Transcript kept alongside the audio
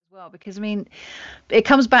well, because I mean, it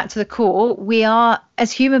comes back to the core. We are,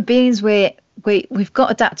 as human beings, we've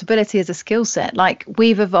got adaptability as a skill set. Like,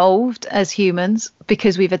 we've evolved as humans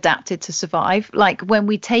because we've adapted to survive. Like, when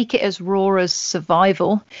we take it as raw as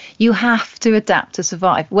survival, you have to adapt to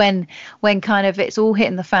survive. When kind of it's all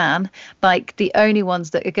hitting the fan, like, the only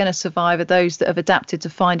ones that are going to survive are those that have adapted to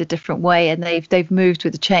find a different way, and they've moved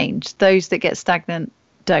with the change. Those that get stagnant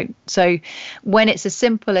don't. So when it's as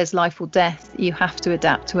simple as life or death, you have to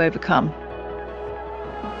adapt to overcome.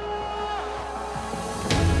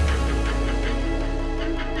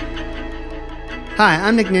 Hi,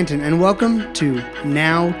 I'm Nick Ninton, and welcome to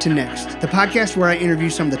Now to Next, the podcast where I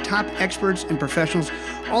interview some of the top experts and professionals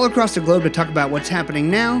all across the globe to talk about what's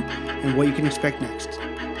happening now and what you can expect next.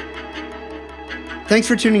 Thanks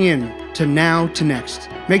for tuning in to Now to Next.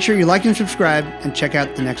 Make sure you like and subscribe and check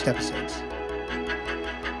out the next episodes.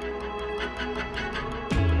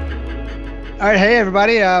 All right, hey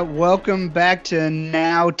everybody, welcome back to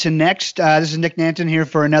Now to Next. This is Nick Nanton here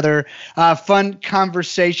for another fun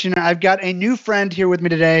conversation. I've got a new friend here with me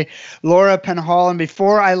today, Laura Penhall, and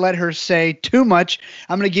before I let her say too much,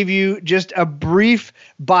 I'm going to give you just a brief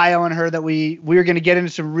bio on her that we're going to get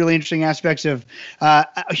into some really interesting aspects of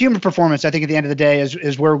human performance. I think at the end of the day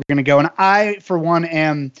is where we're going to go, and I, for one,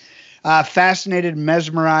 am fascinated,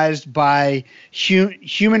 mesmerized by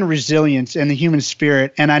human resilience and the human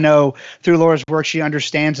spirit. And I know through Laura's work, she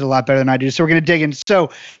understands it a lot better than I do. So we're going to dig in. So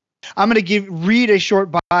I'm going to read a short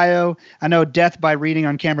bio. I know death by reading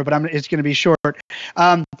on camera, but it's going to be short.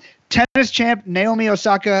 Tennis champ Naomi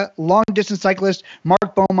Osaka, long-distance cyclist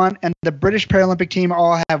Mark Beaumont, and the British Paralympic team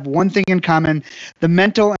all have one thing in common. The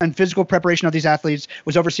mental and physical preparation of these athletes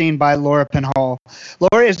was overseen by Laura Penhall.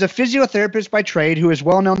 Laura is a physiotherapist by trade who is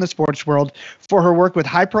well known in the sports world for her work with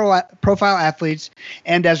high-profile athletes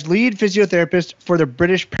and as lead physiotherapist for the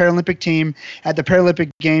British Paralympic team at the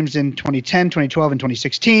Paralympic Games in 2010, 2012, and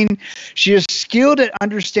 2016. She is skilled at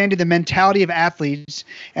understanding the mentality of athletes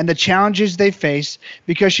and the challenges they face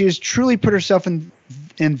because she has truly put herself in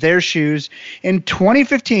their shoes. In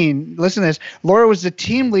 2015, listen to this, Laura was the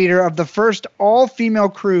team leader of the first all-female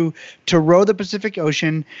crew to row the Pacific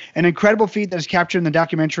Ocean, an incredible feat that is captured in the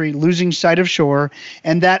documentary Losing Sight of Shore,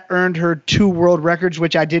 and that earned her 2 world records,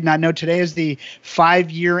 which I did not know. Today is the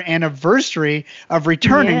 5-year anniversary of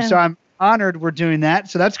returning, so I'm honored we're doing that.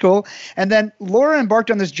 So that's cool. And then Laura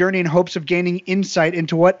embarked on this journey in hopes of gaining insight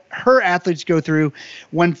into what her athletes go through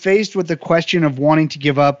when faced with the question of wanting to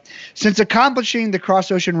give up. Since accomplishing the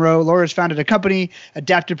Cross Ocean Row, Laura has founded a company,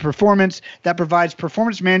 Adaptive Performance, that provides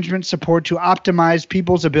performance management support to optimize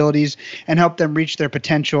people's abilities and help them reach their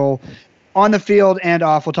potential on the field and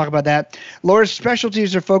off. We'll talk about that. Laura's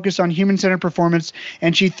specialties are focused on human-centered performance,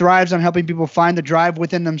 and she thrives on helping people find the drive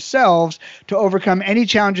within themselves to overcome any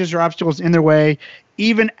challenges or obstacles in their way,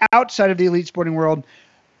 even outside of the elite sporting world.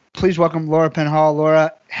 Please welcome Laura Penhall.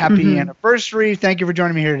 Laura, happy anniversary. Thank you for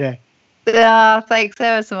joining me here today. Thanks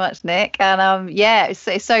ever so much, Nick. And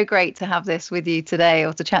it's so great to have this with you today,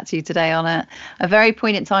 or to chat to you today on a very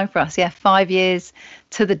poignant time for us. 5 years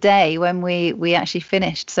to the day when we actually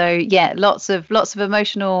finished. So lots of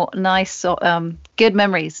emotional, nice, good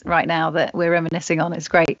memories right now that we're reminiscing on. It's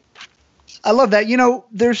great. I love that. You know,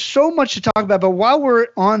 there's so much to talk about, but while we're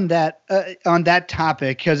on that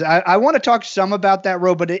topic, because I want to talk some about that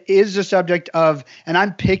row, but it is a subject of, and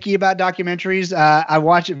I'm picky about documentaries. I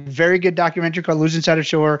watched a very good documentary called Losing Sight of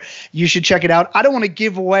Shore. You should check it out. I don't want to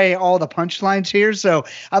give away all the punchlines here, so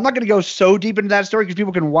I'm not going to go so deep into that story because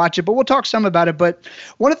people can watch it, but we'll talk some about it. But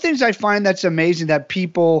one of the things I find that's amazing that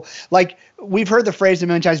people, like, we've heard the phrase a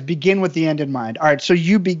million times, begin with the end in mind. All right, so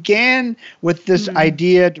you began with this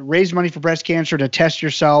idea to raise money for breast cancer, to test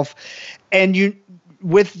yourself, and you,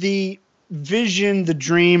 with the vision, the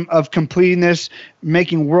dream of completing this,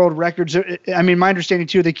 making world records. I mean, my understanding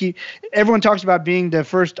too, everyone talks about being the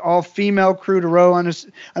first all-female crew to row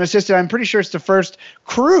unassisted. I'm pretty sure it's the first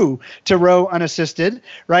crew to row unassisted,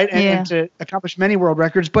 right? And to accomplish many world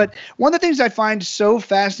records. But one of the things I find so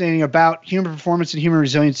fascinating about human performance and human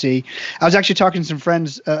resiliency, I was actually talking to some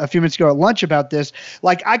friends a few minutes ago at lunch about this.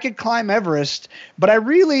 Like, I could climb Everest, but I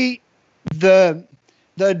really, the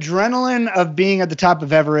adrenaline of being at the top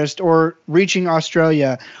of Everest or reaching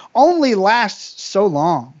Australia only lasts so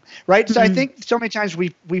long, right? So I think so many times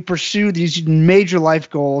we pursue these major life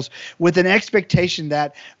goals with an expectation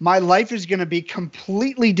that my life is going to be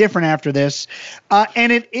completely different after this.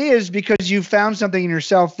 And it is, because you found something in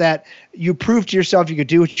yourself that you proved to yourself you could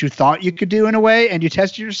do what you thought you could do in a way, and you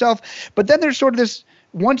tested yourself. But then there's sort of this,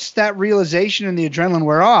 once that realization and the adrenaline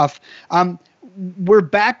wear off, we're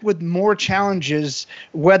back with more challenges,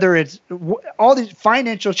 whether it's all these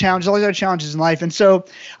financial challenges, all these other challenges in life. And so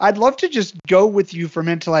I'd love to just go with you for a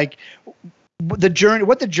minute to like what the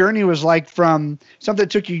journey was like from something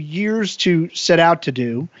that took you years to set out to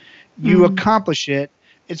do. You accomplish it.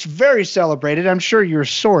 It's very celebrated. I'm sure you're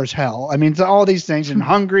sore as hell. I mean, all these things and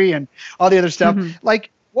hungry and all the other stuff. Like,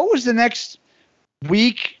 what was the next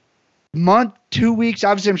week, month, 2 weeks?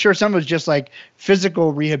 Obviously, I'm sure some was just like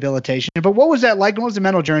physical rehabilitation. But what was that like? What was the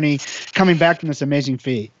mental journey coming back from this amazing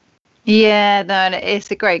feat? Yeah, no, it's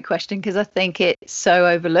a great question because I think it's so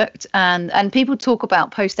overlooked, and people talk about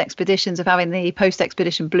post-expeditions of having the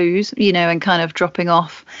post-expedition blues, you know, and kind of dropping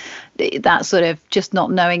off, that sort of just not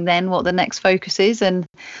knowing then what the next focus is. And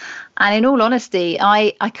in all honesty,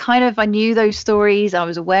 I knew those stories. I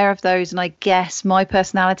was aware of those. And I guess my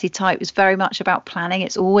personality type is very much about planning.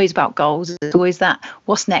 It's always about goals. It's always that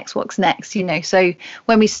what's next, you know. So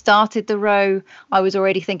when we started the row, I was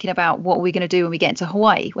already thinking about what we're going to do when we get into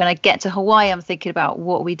Hawaii. When I get to Hawaii, I'm thinking about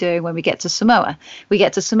what we're doing when we get to Samoa. We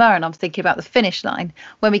get to Samoa and I'm thinking about the finish line.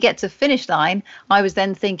 When we get to finish line, I was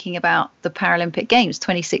then thinking about the Paralympic Games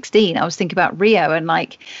 2016. I was thinking about Rio. And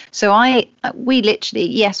like, so we literally,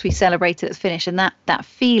 yes, we celebrated at the finish, and that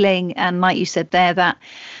feeling, and like you said there, that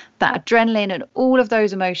adrenaline and all of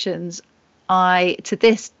those emotions, to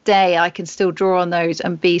this day I can still draw on those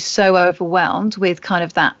and be so overwhelmed with kind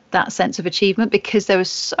of that sense of achievement, because there was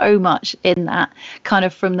so much in that, kind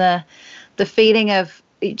of from the feeling of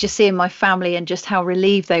just seeing my family and just how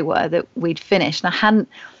relieved they were that we'd finished. And I hadn't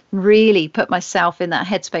really put myself in that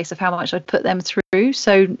headspace of how much I'd put them through.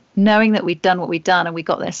 So knowing that we'd done what we'd done and we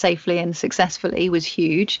got there safely and successfully was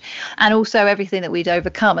huge. And also everything that we'd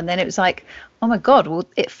overcome. And then it was like, oh my God, well,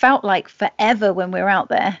 it felt like forever when we were out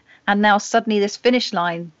there. And now suddenly this finish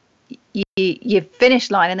line, you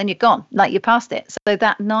finish line and then you're gone, like you're past it. So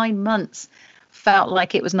that 9 months felt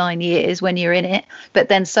like it was 9 years when you're in it. But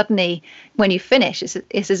then suddenly when you finish,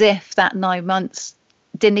 it's as if that 9 months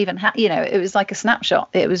didn't even have, you know, it was like a snapshot.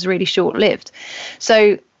 It was really short-lived.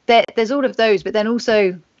 So there's all of those. But then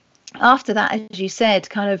also after that, as you said,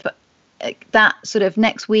 kind of that sort of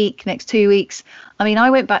next 2 weeks, I mean,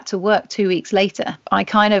 I went back to work 2 weeks later. I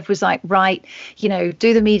kind of was like, right, you know,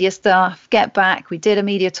 do the media stuff, get back. We did a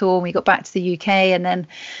media tour and we got back to the UK, and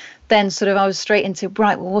then sort of I was straight into,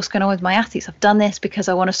 right, well, what's going on with my athletes? I've done this because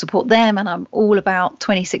I want to support them, and I'm all about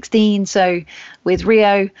 2016. So with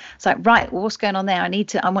Rio, it's like, right, well, what's going on there? I need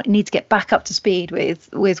to get back up to speed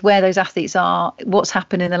with where those athletes are, what's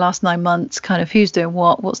happened in the last 9 months, kind of who's doing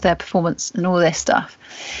what's their performance and all this stuff.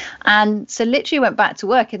 And so literally went back to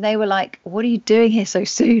work, and they were like, what are you doing here so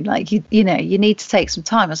soon? Like, you know, you need to take some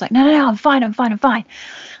time. I was like, no, I'm fine.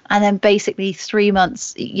 And then basically 3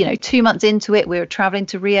 months, you know, 2 months into it, we were traveling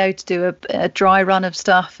to Rio to do a dry run of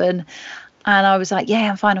stuff. And I was like, yeah,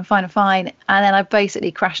 I'm fine. And then I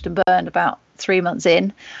basically crashed and burned about 3 months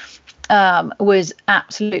in, was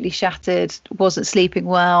absolutely shattered, wasn't sleeping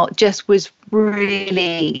well, just was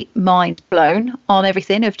really mind blown on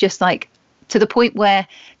everything, of just like, to the point where,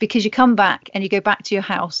 because you come back and you go back to your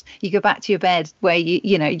house, you go back to your bed, where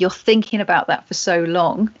you know you're thinking about that for so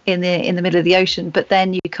long in the middle of the ocean, but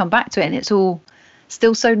then you come back to it and it's all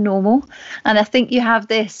still so normal. And I think you have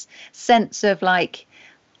this sense of like,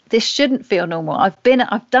 this shouldn't feel normal. I've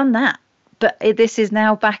done that, but this is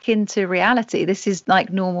now back into reality. This is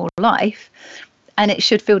like normal life, and it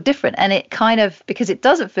should feel different. And it kind of, because it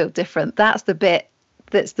doesn't feel different, that's the bit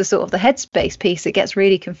that's the sort of the headspace piece that gets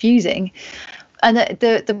really confusing. And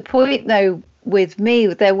the point though with me,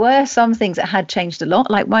 there were some things that had changed a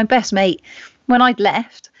lot. Like my best mate, when I'd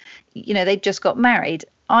left, you know, they'd just got married.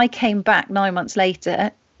 I came back 9 months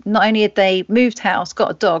later. Not only had they moved house,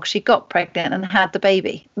 got a dog, she got pregnant and had the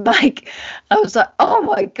baby. Like, I was like, oh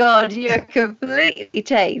my God, you're completely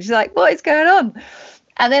changed. Like, what is going on?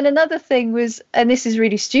 And then another thing was, and this is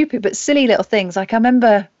really stupid, but silly little things. Like I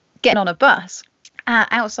remember getting on a bus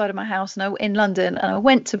outside of my house in London, and I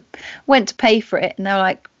went to pay for it, and they were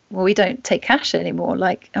like, well, we don't take cash anymore.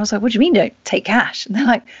 Like, I was like, what do you mean you don't take cash? And they're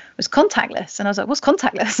like, it was contactless. And I was like, what's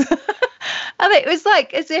contactless? And it was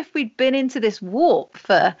like as if we'd been into this warp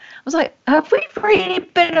I was like, have we really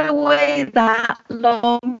been away that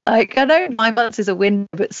long? Like, I know 9 months is a window,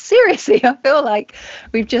 but seriously, I feel like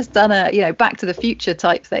we've just done a, you know, Back to the Future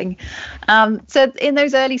type thing. So in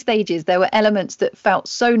those early stages, there were elements that felt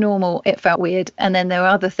so normal, it felt weird. And then there were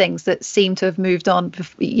other things that seemed to have moved on,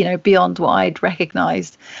 you know, beyond what I'd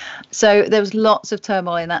recognized. So there was lots of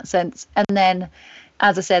turmoil in that sense. And then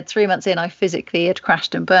as I said, 3 months in, I physically had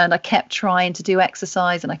crashed and burned. I kept trying to do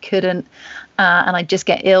exercise and I couldn't. And I'd just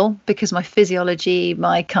get ill because my physiology,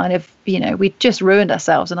 my kind of, we'd just ruined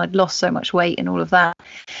ourselves and I'd lost so much weight and all of that.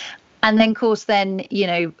 And then, of course,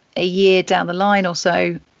 a year down the line or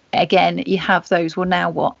so, again, you have those, well, now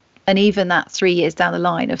what? And even that 3 years down the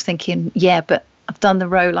line of thinking, yeah, but I've done the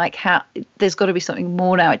row, like how there's got to be something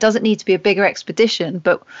more now. It doesn't need to be a bigger expedition,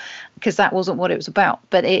 but because that wasn't what it was about.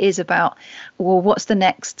 But it is about, well, what's the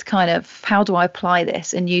next kind of, how do I apply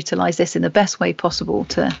this and utilize this in the best way possible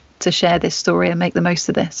to share this story and make the most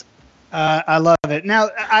of this? I love it. Now,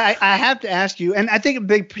 I have to ask you, and I think a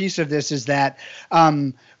big piece of this is that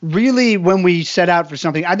really when we set out for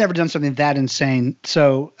something, I've never done something that insane,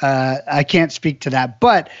 so I can't speak to that.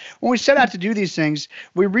 But when we set out to do these things,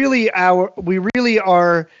 we really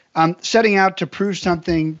are setting out to prove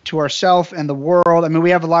something to ourselves and the world. I mean, we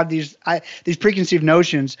have a lot of these preconceived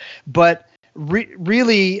notions, but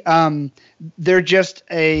really they're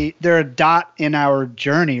a dot in our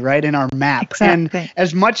journey, right, in our map. Exactly. And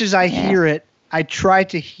as much as I hear it, I try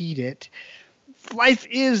to heed it. Life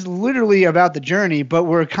is literally about the journey, but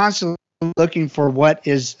we're constantly looking for what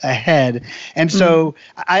is ahead. And so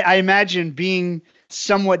I imagine being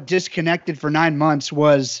somewhat disconnected for 9 months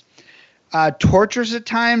was torturous at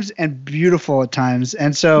times and beautiful at times.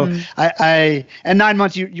 And so and 9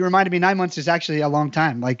 months, you reminded me, 9 months is actually a long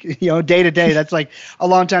time, like, day to day, that's like a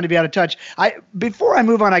long time to be out of touch. Before I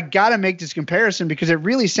move on, I got to make this comparison because it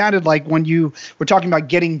really sounded like when you were talking about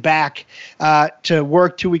getting back to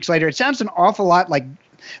work 2 weeks later, it sounds an awful lot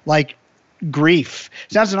like grief.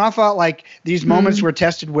 It sounds an awful lot like these moments we're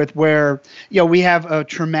tested with where, we have a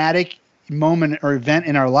traumatic moment or event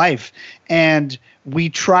in our life and we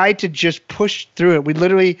try to just push through it. We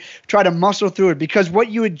literally try to muscle through it because what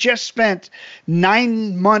you had just spent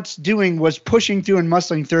 9 months doing was pushing through and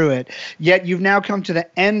muscling through it. Yet you've now come to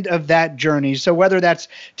the end of that journey. So whether that's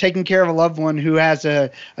taking care of a loved one who has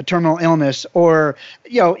a terminal illness or,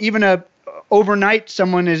 even overnight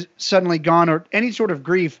someone is suddenly gone or any sort of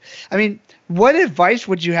grief. I mean, what advice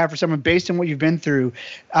would you have for someone based on what you've been through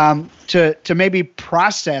to maybe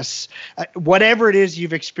process whatever it is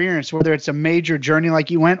you've experienced, whether it's a major journey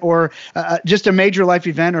like you went or just a major life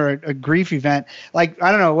event or a grief event? Like,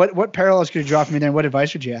 I don't know, what parallels could you draw from me there? What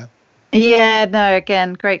advice would you have? Yeah, no,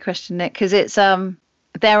 again, great question, Nick, because it's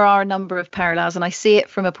there are a number of parallels, and I see it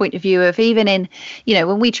from a point of view of even in,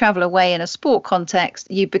 when we travel away in a sport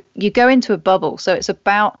context, you go into a bubble. So it's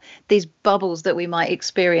about these bubbles that we might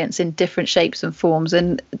experience in different shapes and forms.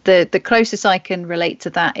 And the closest I can relate to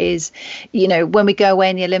that is, when we go away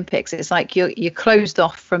in the Olympics, it's like you're closed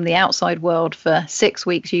off from the outside world for 6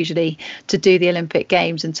 weeks usually to do the Olympic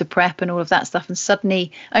Games and to prep and all of that stuff. And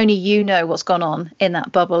suddenly only you know what's gone on in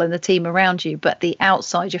that bubble and the team around you, but the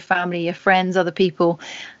outside, your family, your friends, other people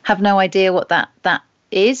have no idea what that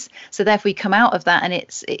is. So therefore you come out of that and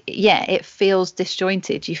it feels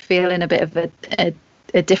disjointed. You feel in a bit of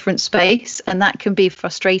a different space, and that can be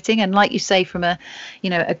frustrating. And like you say, from a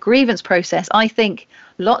grievance process, I think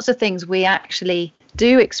lots of things we actually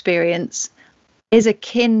do experience is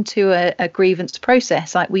akin to a grievance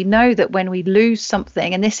process. Like, we know that when we lose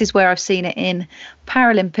something, and this is where I've seen it in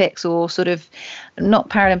Paralympics, or sort of not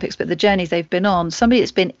Paralympics, but the journeys they've been on, somebody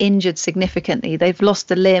that's been injured significantly, they've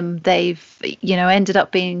lost a limb, they've, ended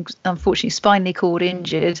up being, unfortunately, spinally cord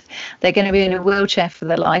injured, they're going to be in a wheelchair for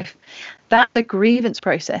their life. That's a grievance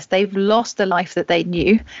process. They've lost the life that they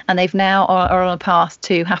knew, and they've now are on a path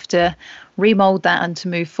to have to remold that and to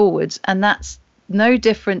move forwards. And that's no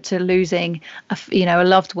different to losing a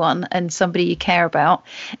loved one and somebody you care about.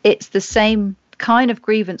 It's the same kind of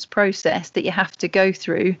grievance process that you have to go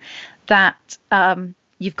through, that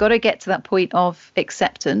you've got to get to that point of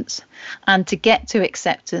acceptance. And to get to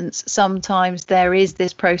acceptance, sometimes there is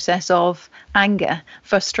this process of anger,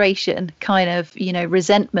 frustration, kind of,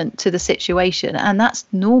 resentment to the situation. And that's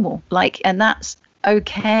normal, and that's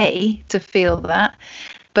okay to feel that.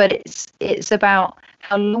 But it's about,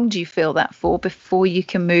 how long do you feel that for before you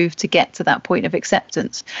can move to get to that point of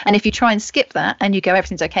acceptance? And if you try and skip that and you go,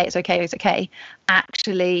 everything's okay, it's okay, it's okay,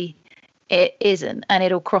 actually it isn't. And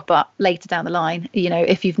it'll crop up later down the line,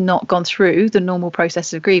 if you've not gone through the normal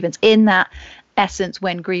process of grievance. In that essence,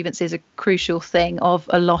 when grievance is a crucial thing of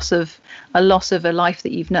a loss of a life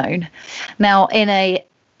that you've known. Now, in a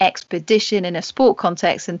expedition in a sport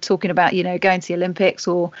context and talking about going to the Olympics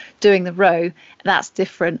or doing the row, that's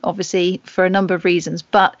different, obviously, for a number of reasons.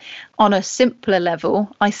 But on a simpler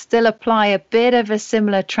level, I still apply a bit of a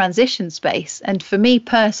similar transition space. And for me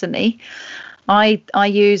personally, I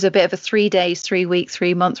use a bit of a 3 days, 3 week,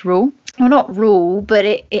 3 month rule. Well, not rule, but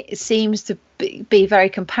it seems to be very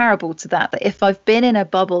comparable to that. That if I've been in a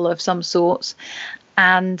bubble of some sorts,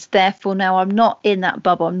 and therefore now I'm not in that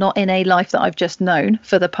bubble, I'm not in a life that I've just known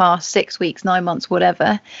for the past 6 weeks, 9 months,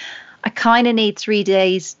 whatever, I kind of need 3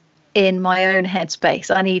 days in my own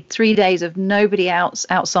headspace. I need 3 days of nobody else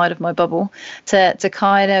outside of my bubble to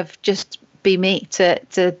kind of just be me,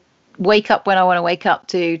 to wake up when I want to wake up,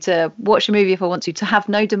 to watch a movie if I want to have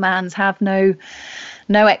no demands, have no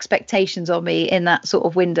expectations of me in that sort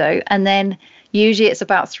of window. And then usually it's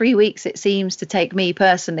about 3 weeks, it seems to take me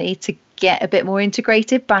personally to get a bit more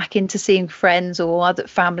integrated back into seeing friends or other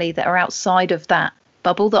family that are outside of that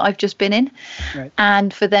bubble that I've just been in. Right.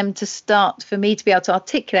 And for them to start, for me to be able to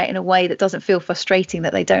articulate in a way that doesn't feel frustrating,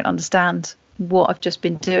 that they don't understand what I've just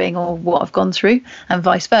been doing or what I've gone through, and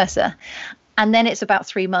vice versa. And then it's about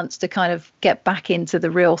 3 months to kind of get back into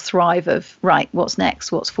the real thrive of, right, what's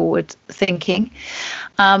next, what's forward thinking.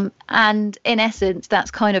 And in essence,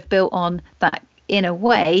 that's kind of built on that, in a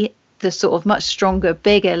way, the sort of much stronger,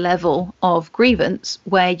 bigger level of grievance,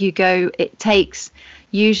 where you go, it takes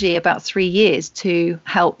usually about 3 years to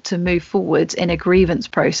help to move forward in a grievance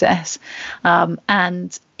process.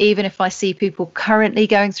 And even if I see people currently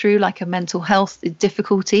going through like a mental health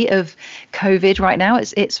difficulty of COVID right now,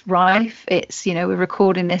 it's rife. It's, you know, we're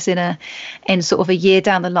recording this in sort of a year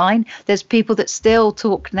down the line. There's people that still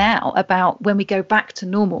talk now about when we go back to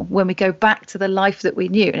normal, when we go back to the life that we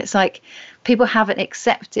knew. And it's like people haven't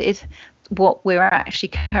accepted what we're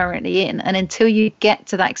actually currently in. And until you get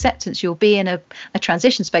to that acceptance, you'll be in a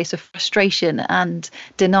transition space of frustration and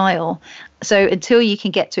denial. So until you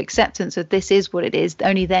can get to acceptance of this is what it is,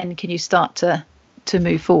 only then can you start to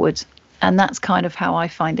move forward. And that's kind of how I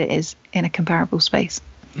find it is in a comparable space.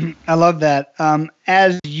 I love that.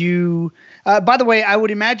 As you, by the way, I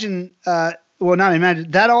would imagine, well, not imagine,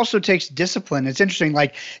 that also takes discipline. It's interesting,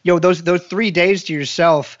 like, those 3 days to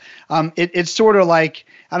yourself, it's sort of like,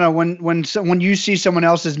 I don't know, when you see someone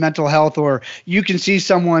else's mental health, or you can see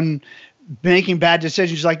someone making bad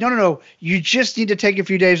decisions, like, no, you just need to take a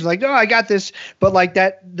few days, like, I got this. But like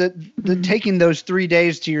that, the taking those 3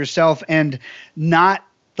 days to yourself and not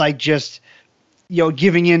like just,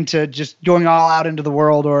 giving in to just going all out into the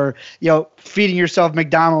world, or, feeding yourself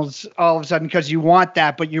McDonald's all of a sudden because you want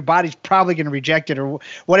that, but your body's probably going to reject it, or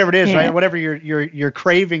whatever it is, right? Whatever your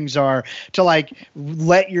cravings are, to like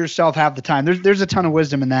let yourself have the time. There's a ton of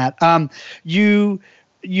wisdom in that.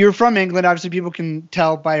 You're from England. Obviously, people can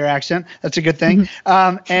tell by your accent. That's a good thing.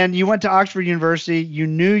 And you went to Oxford University. You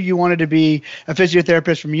knew you wanted to be a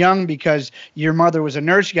physiotherapist from young because your mother was a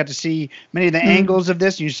nurse. You got to see many of the angles of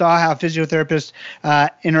this. You saw how physiotherapists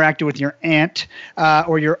interacted with your aunt,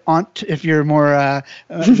 or your aunt, if you're more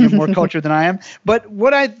cultured than I am. But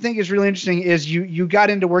what I think is really interesting is you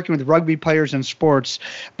got into working with rugby players in sports.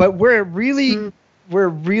 But where it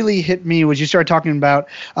really hit me was you started talking about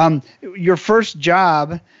your first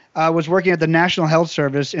job was working at the National Health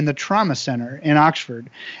Service in the trauma center in Oxford.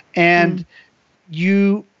 And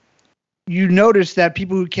you noticed that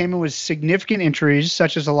people who came in with significant injuries,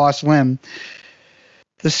 such as a lost limb,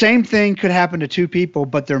 the same thing could happen to two people,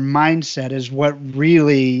 but their mindset is what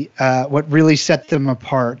really set them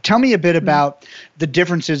apart. Tell me a bit about the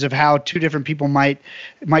differences of how two different people might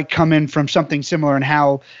come in from something similar and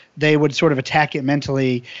how they would sort of attack it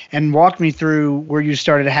mentally, and walk me through where you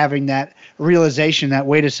started having that realization that,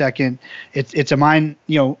 wait a second, it's a mind,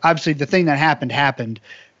 obviously the thing that happened.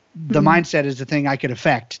 The mindset is the thing I could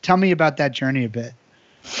affect. Tell me about that journey a bit.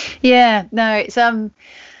 Yeah, no, it's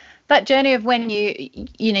that journey of when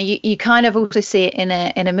you kind of also see it in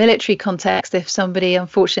a military context. If somebody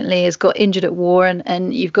unfortunately has got injured at war,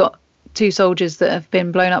 and you've got two soldiers that have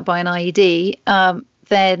been blown up by an IED,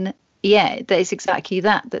 then it's exactly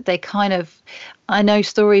that they kind of, I know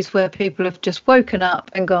stories where people have just woken up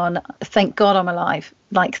and gone, thank God I'm alive.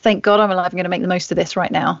 Like, thank God I'm alive. I'm going to make the most of this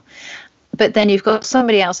right now. But then you've got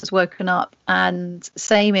somebody else that's woken up and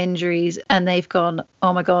same injuries, and they've gone,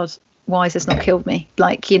 oh my God, why has this not killed me?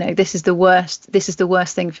 Like, this is the worst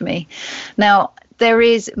thing for me. Now,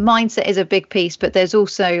 mindset is a big piece, but there's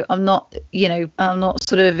also, I'm not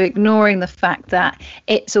sort of ignoring the fact that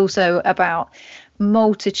it's also about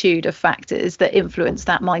multitude of factors that influence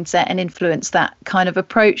that mindset and influence that kind of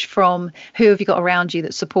approach, from who have you got around you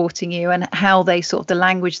that's supporting you, and how they sort of, the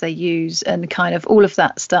language they use, and kind of all of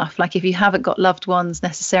that stuff. Like, if you haven't got loved ones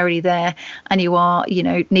necessarily there, and you are,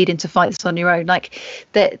 needing to fight this on your own, like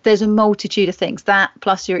there's a multitude of things, that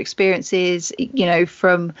plus your experiences,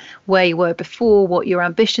 from where you were before, what your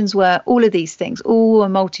ambitions were, all of these things, all a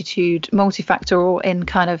multifactorial in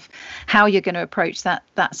kind of how you're going to approach that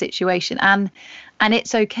situation. And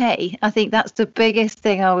it's okay. I think that's the biggest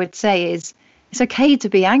thing I would say is, it's okay to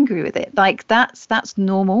be angry with it. Like that's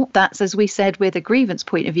normal. That's, as we said, with a grievance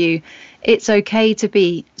point of view, it's okay to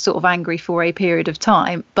be sort of angry for a period of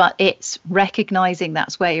time, but it's recognizing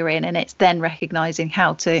that's where you're in, and it's then recognizing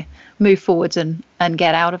how to move forwards and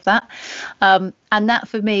get out of that. And that,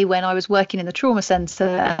 for me, when I was working in the trauma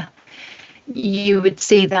center, you would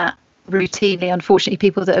see that routinely. Unfortunately,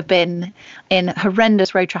 people that have been in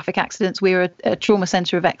horrendous road traffic accidents. We're a trauma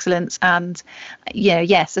center of excellence, and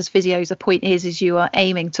yes, as physios, the point is you are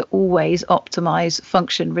aiming to always optimize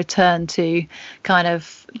function, return to kind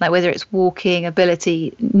of like whether it's walking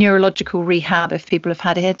ability, neurological rehab if people have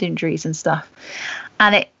had head injuries and stuff.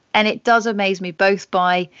 And it does amaze me, both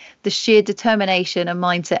by the sheer determination and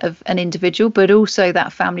mindset of an individual, but also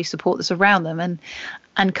that family support that's around them.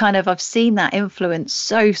 And kind of I've seen that influence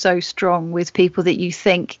so strong with people that you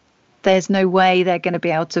think there's no way they're going to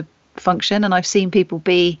be able to function. And I've seen people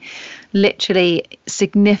be literally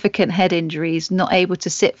significant head injuries, not able to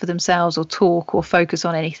sit for themselves or talk or focus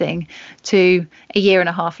on anything, to a year and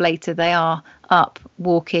a half later they are up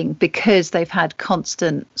walking because they've had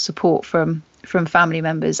constant support from family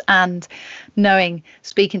members, and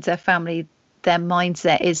speaking to their family, their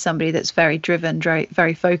mindset is somebody that's very driven, very,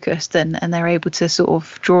 very focused, and they're able to sort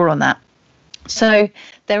of draw on that. So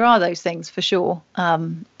there are those things for sure.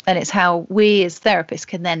 And it's how we as therapists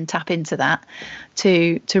can then tap into that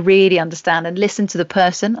to really understand and listen to the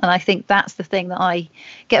person. And I think that's the thing that I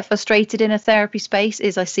get frustrated in a therapy space,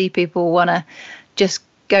 is I see people want to just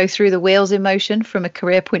go through the wheels in motion from a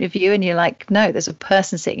career point of view, and you're like, no, there's a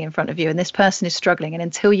person sitting in front of you and this person is struggling, and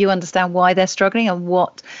until you understand why they're struggling and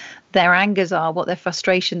what their angers are, what their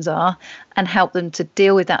frustrations are, and help them to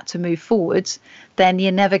deal with that to move forwards, then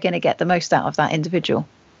you're never going to get the most out of that individual.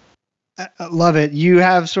 I love it. You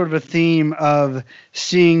have sort of a theme of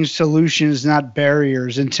seeing solutions, not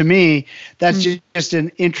barriers. And to me, that's just an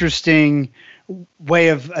interesting way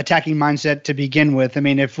of attacking mindset to begin with. I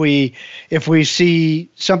mean, if we see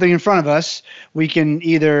something in front of us, we can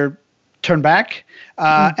either turn back.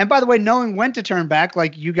 And by the way, knowing when to turn back,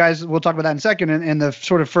 like you guys, we'll talk about that in a second, and the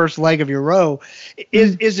sort of first leg of your row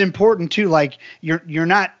is important too. Like you're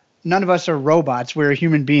not, none of us are robots. We're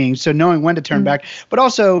human beings. So knowing when to turn back, but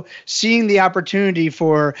also seeing the opportunity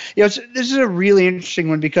for, this is a really interesting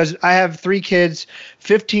one, because I have 3 kids,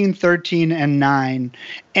 15, 13, and 9.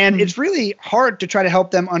 And it's really hard to try to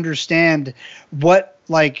help them understand what,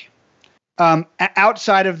 like,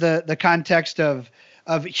 outside of the context of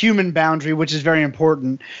human boundary, which is very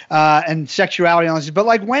important, and sexuality analysis, but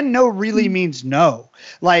like when no really means no.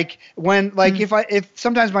 Like when, like if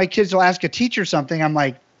sometimes my kids will ask a teacher something, I'm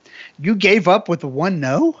like, you gave up with the one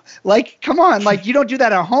no? Like, come on, like you don't do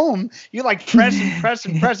that at home. You like press and press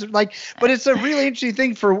and press. Like, but it's a really interesting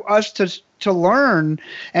thing for us to learn,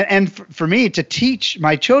 and for me to teach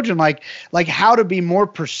my children like how to be more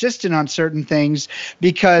persistent on certain things,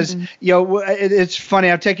 because it's funny,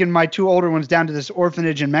 I've taken my 2 older ones down to this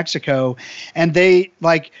orphanage in Mexico, and they,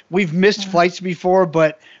 like, we've missed flights before,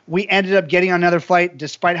 but we ended up getting on another flight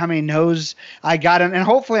despite how many no's I got. And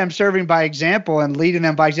hopefully I'm serving by example and leading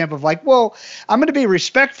them by example of like, well, I'm going to be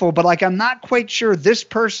respectful, but like, I'm not quite sure this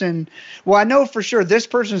person, well, I know for sure this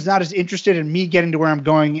person is not as interested in me getting to where I'm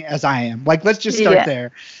going as I am. Like, let's just start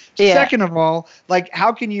there. Yeah. Second of all, like,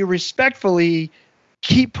 how can you respectfully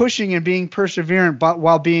keep pushing and being perseverant, but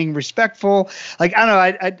while being respectful? Like, I don't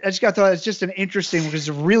know. I just got thought it's just an interesting, which is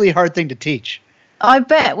a really hard thing to teach. I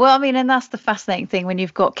bet. Well, I mean, and that's the fascinating thing when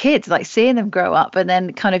you've got kids, like seeing them grow up, and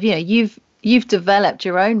then kind of, you've developed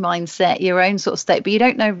your own mindset, your own sort of state, but you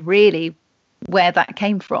don't know really where that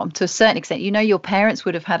came from to a certain extent. Your parents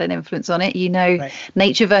would have had an influence on it, right.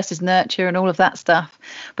 Nature versus nurture and all of that stuff.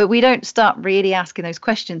 But we don't start really asking those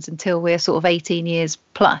questions until we're sort of 18 years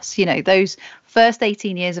plus, those first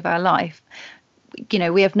 18 years of our life.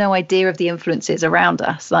 We have no idea of the influences around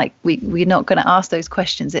us. Like we're not going to ask those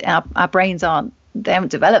questions. Our brains they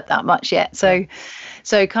haven't developed that much yet.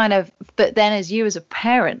 So kind of, but then as a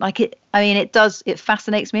parent, like it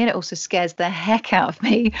fascinates me, and it also scares the heck out of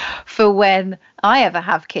me for when I ever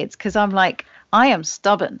have kids. 'Cause I'm like, I am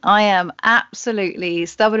stubborn. I am absolutely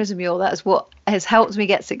stubborn as a mule. That is what has helped me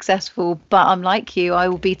get successful. But I'm like you, I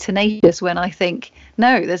will be tenacious when I think,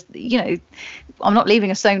 no, there's, I'm not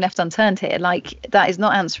leaving a stone left unturned here. Like, that is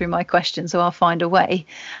not answering my question. So I'll find a way.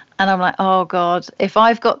 And I'm like, oh God, if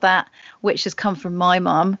I've got that, which has come from my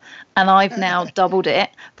mum, and I've now doubled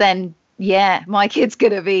it, then yeah, my kid's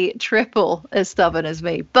going to be triple as stubborn as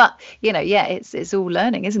me. But, it's all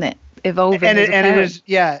learning, isn't it? evolving and as a it parent. is,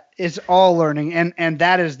 yeah, it's all learning, and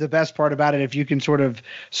that is the best part about it. If you can sort of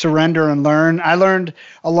surrender and learn. I learned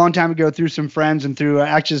a long time ago through some friends and through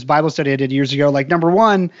actually this Bible study I did years ago. Like, number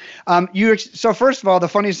one, so first of all, the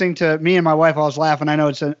funniest thing to me and my wife, I always laugh, and I know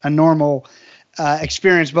it's a normal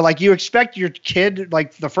experience, but like you expect your kid,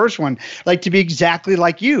 like the first one, like to be exactly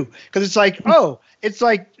like you, because it's like, oh, it's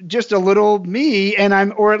like just a little me,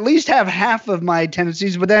 and or at least have half of my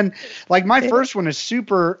tendencies. But then, like my first one is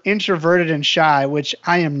super introverted and shy, which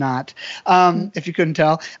I am not, if you couldn't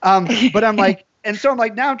tell. But I'm like, and so I'm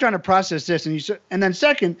like, now I'm trying to process this, and then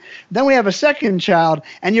second, then we have a second child,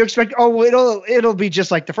 and you expect, oh, well, it'll be just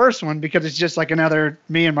like the first one because it's just like another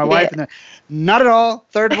me and my wife, and then not at all.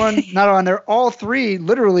 Third one, not on. They're all three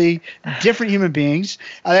literally different human beings.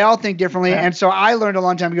 They all think differently, and so I learned a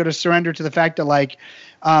long time ago to surrender to the fact that like,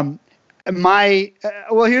 well,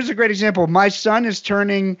 here's a great example. My son is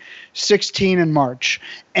turning 16 in March,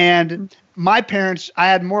 and my parents, I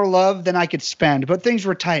had more love than I could spend, but things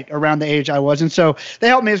were tight around the age I was. And so they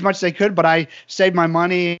helped me as much as they could, but I saved my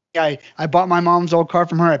money. I bought my mom's old car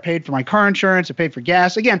from her. I paid for my car insurance. I paid for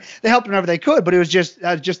gas. Again, they helped whenever they could, but it was just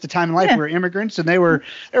the time in life. We were immigrants, and they were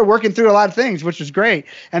working through a lot of things, which was great.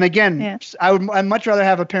 And again, I'd much rather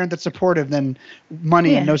have a parent that's supportive than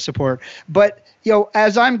money and no support. But,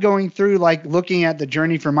 as I'm going through, like looking at the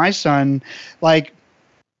journey for my son, like,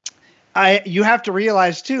 you have to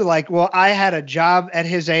realize too, like, well, I had a job at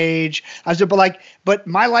his age. I said, but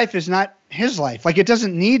my life is not his life. Like, it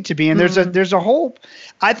doesn't need to be. And there's a whole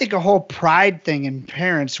pride thing in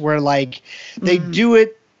parents where like they do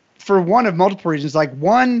it for one of multiple reasons. Like,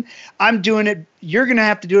 one, I'm doing it. You're going to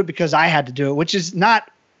have to do it because I had to do it, which is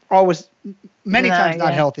not always many times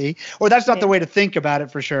not healthy, or that's not the way to think about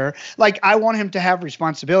it for sure. Like, I want him to have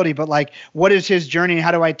responsibility, but like, what is his journey?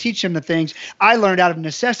 How do I teach him the things I learned out of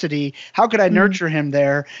necessity? How could I nurture him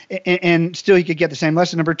there and still he could get the same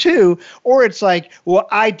lesson? Number two, or it's like, well,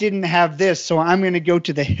 I didn't have this, so I'm going to go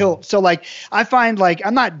to the hilt. So like, I find like,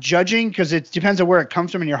 I'm not judging because it depends on where it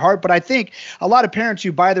comes from in your heart, but I think a lot of parents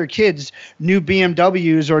who buy their kids new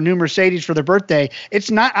BMWs or new Mercedes for their birthday,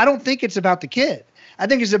 I don't think it's about the kid. I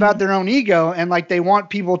think it's about their own ego, and like they want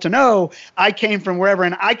people to know I came from wherever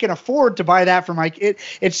and I can afford to buy that for my kid.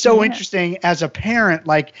 It's so interesting as a parent,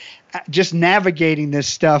 like just navigating this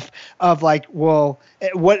stuff of like, well,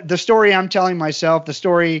 what the story I'm telling myself, the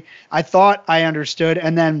story I thought I understood,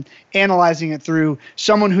 and then analyzing it through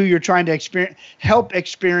someone who you're trying to help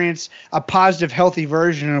experience a positive, healthy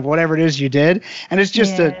version of whatever it is you did. And it's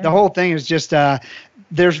just the whole thing is just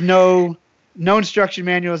there's no instruction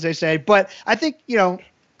manual, as they say. But I think,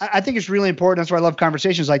 I think it's really important. That's why I love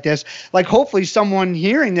conversations like this. Like, hopefully someone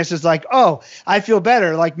hearing this is like, oh, I feel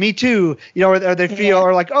better. Like, me too. Or they feel,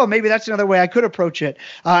 or like, oh, maybe that's another way I could approach it.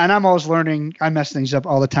 And I'm always learning. I mess things up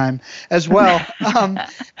all the time as well.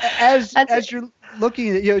 As you're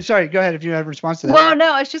looking at, sorry, go ahead if you have a response to that. Well,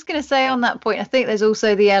 no, I was just going to say on that point, I think there's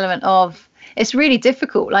also the element of, it's really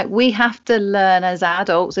difficult. Like, we have to learn as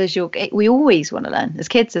adults, we always want to learn as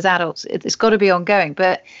kids, as adults. It's got to be ongoing.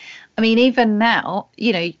 But I mean, even now,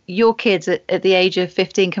 your kids at the age of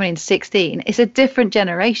 15 coming into 16, it's a different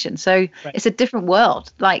generation. So it's a different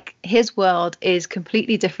world. Like, his world is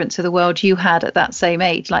completely different to the world you had at that same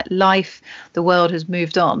age. Like, the world has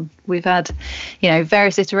moved on. We've had,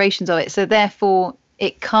 various iterations of it. So therefore,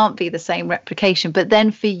 it can't be the same replication. But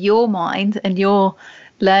then for your mind and your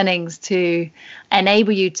learnings to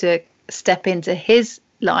enable you to step into his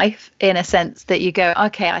life in a sense that you go,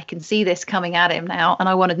 okay, I can see this coming at him now and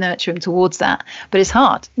I want to nurture him towards that. But it's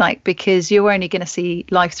hard, like, because you're only going to see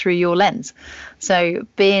life through your lens. So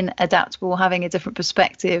being adaptable, having a different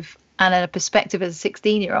perspective, and a perspective as a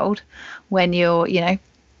 16-year-old when you're, 30s,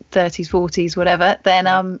 40s, whatever, then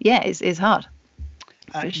is hard.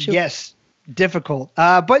 Sure. Yes, difficult.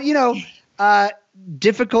 But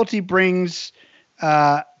difficulty brings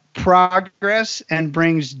progress and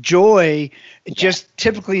brings joy, just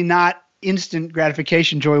typically not instant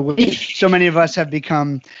gratification joy, which so many of us have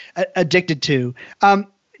become addicted to.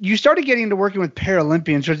 You started getting into working with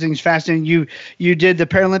Paralympians, which I think is fascinating. You did the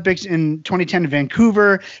Paralympics in 2010 in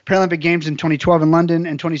Vancouver, Paralympic Games in 2012 in London,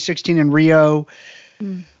 and 2016 in Rio.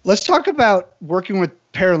 Let's talk about working with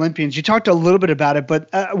Paralympians. You talked a little bit about it, but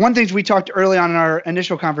one thing we talked early on in our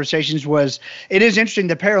initial conversations was it is interesting.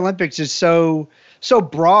 The Paralympics is so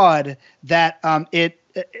broad that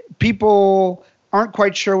people aren't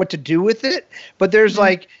quite sure what to do with it. But there's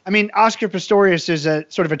Oscar Pistorius is a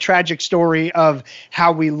sort of a tragic story of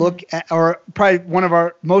how we look at, or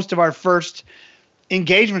probably most of our first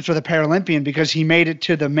engagements with a Paralympian because he made it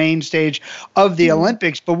to the main stage of the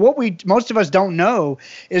Olympics. But what most of us don't know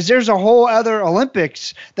is there's a whole other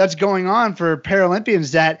Olympics that's going on for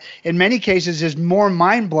Paralympians that in many cases is more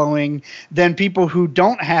mind-blowing than people who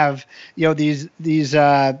don't have, these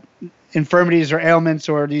infirmities or ailments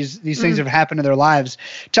or these things have happened in their lives.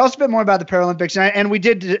 Tell us a bit more about the Paralympics. And we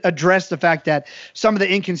did address the fact that some of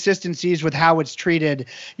the inconsistencies with how it's treated,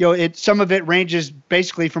 some of it ranges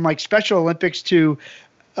basically from like Special Olympics to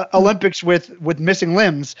Olympics with missing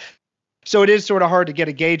limbs. So it is sort of hard to get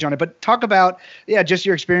a gauge on it. But talk about, just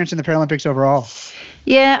your experience in the Paralympics overall.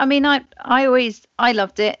 Yeah, I mean, I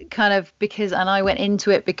loved it kind of and I went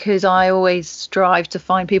into it because I always strive to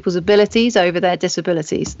find people's abilities over their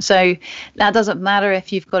disabilities. So that doesn't matter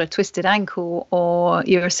if you've got a twisted ankle or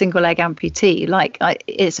you're a single leg amputee.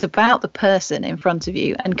 It's about the person in front of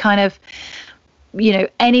you, and kind of,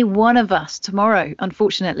 any one of us tomorrow,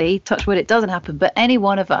 unfortunately, touch wood, it doesn't happen, but any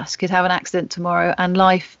one of us could have an accident tomorrow and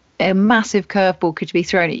a massive curveball could be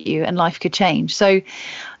thrown at you and life could change. So,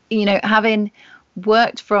 having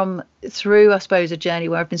worked through, I suppose, a journey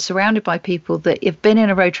where I've been surrounded by people that have been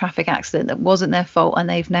in a road traffic accident that wasn't their fault, and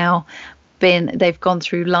they've gone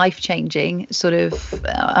through life-changing sort of,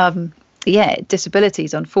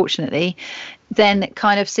 disabilities, unfortunately, then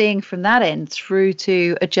kind of seeing from that end through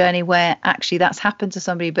to a journey where actually that's happened to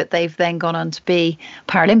somebody, but they've then gone on to be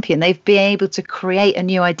Paralympian. They've been able to create a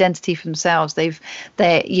new identity for themselves.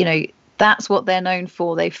 That's what they're known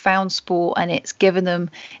for. They've found sport and it's given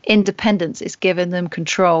them independence. It's given them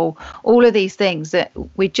control. All of these things that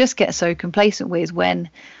we just get so complacent with when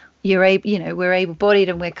we're able-bodied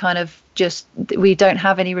and we're kind of we don't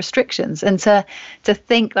have any restrictions. And to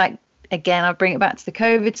think like, again, I bring it back to the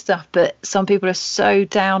COVID stuff, but some people are so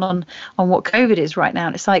down on what COVID is right now.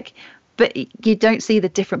 And it's like, but you don't see the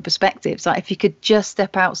different perspectives. Like if you could just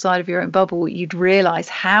step outside of your own bubble, you'd realize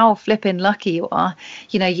how flipping lucky you are.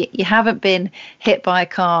 You haven't been hit by a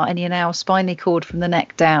car and you're now spinally cord from the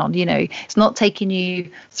neck down. It's not taking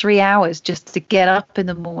you 3 hours just to get up in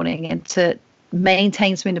the morning and to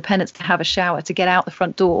maintain some independence, to have a shower, to get out the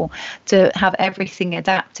front door, to have everything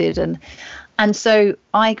adapted. And so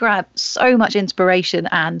I grab so much inspiration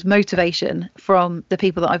and motivation from the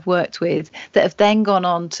people that I've worked with that have then gone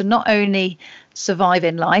on to not only survive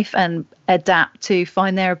in life and adapt to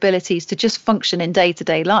find their abilities to just function in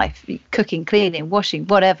day-to-day life, cooking, cleaning, washing,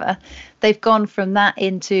 whatever. They've gone from that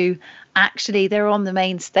into actually they're on the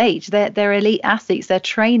main stage. They're elite athletes. They're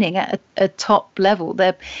training at a top level.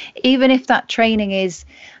 Even if that training is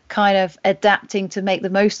kind of adapting to make the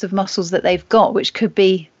most of muscles that they've got, which could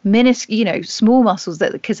be small muscles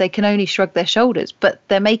because they can only shrug their shoulders, but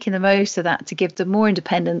they're making the most of that to give them more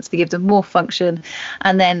independence, to give them more function,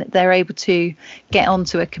 and then they're able to get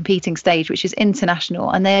onto a competing stage, which is international,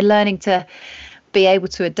 and they're learning to be able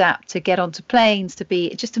to adapt, to get onto planes, to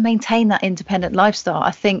maintain that independent lifestyle.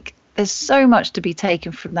 I think there's so much to be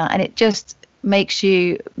taken from that, and it just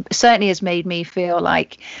certainly has made me feel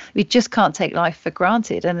like we just can't take life for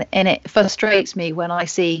granted, and it frustrates me when I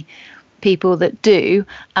see people that do,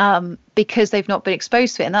 because they've not been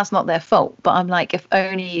exposed to it, and that's not their fault. But I'm like, if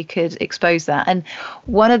only you could expose that. And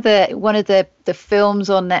one of the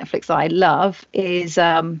films on Netflix that I love is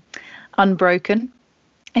Unbroken.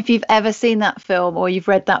 If you've ever seen that film or you've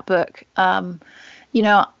read that book,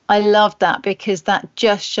 I loved that because that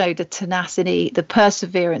just showed the tenacity, the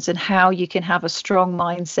perseverance, and how you can have a strong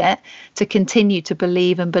mindset to continue to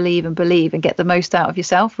believe and believe and believe and get the most out of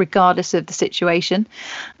yourself, regardless of the situation.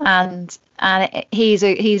 And he's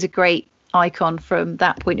a great icon from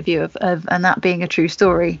that point of view of and that being a true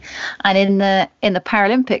story. And in the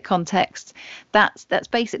Paralympic context, that's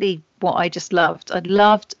basically what I just loved. I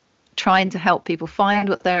loved trying to help people find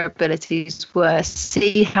what their abilities were,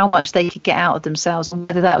 see how much they could get out of themselves, and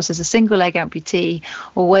whether that was as a single leg amputee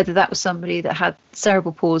or whether that was somebody that had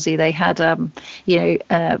cerebral palsy, they had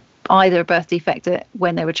either a birth defect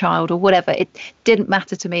when they were a child or whatever. It didn't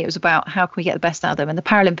matter to me. It was about how can we get the best out of them, and the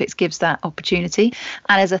Paralympics gives that opportunity.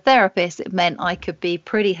 And as a therapist, it meant I could be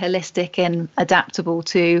pretty holistic and adaptable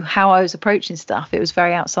to how I was approaching stuff. It was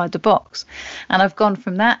very outside the box, and I've gone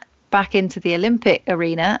from that back into the Olympic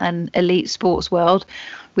arena and elite sports world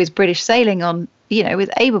with British sailing on, with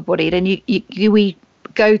able-bodied, and we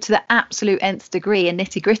go to the absolute nth degree and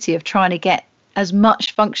nitty-gritty of trying to get as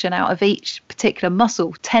much function out of each particular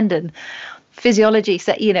muscle, tendon, physiology,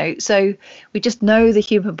 so we just know the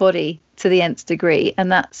human body to the nth degree. And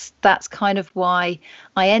that's kind of why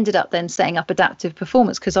I ended up then setting up Adaptive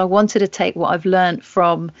Performance, because I wanted to take what I've learned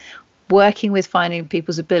from working with finding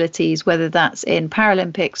people's abilities, whether that's in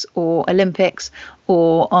Paralympics or Olympics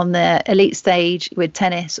or on the elite stage with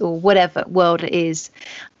tennis or whatever world it is,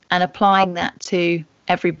 and applying that to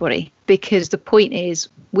everybody. Because the point is,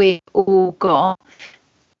 we've all got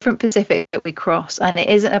different Pacific that we cross, and it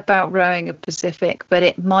isn't about rowing a Pacific, but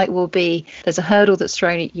it might well be there's a hurdle that's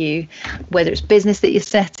thrown at you, whether it's business that you're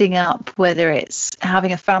setting up, whether it's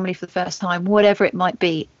having a family for the first time, whatever it might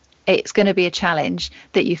be. It's going to be a challenge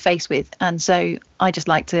that you face with. And so I just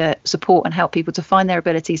like to support and help people to find their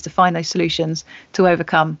abilities, to find those solutions to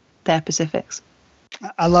overcome their Pacifics.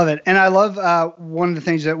 I love it. And I love one of the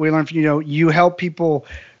things that we learned from you help people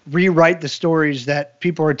rewrite the stories that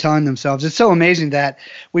people are telling themselves. It's so amazing that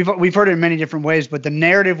we've heard it in many different ways, but the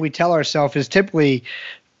narrative we tell ourselves is typically,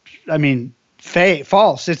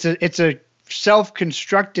 false. It's a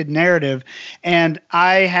self-constructed narrative, and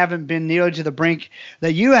I haven't been nearly to the brink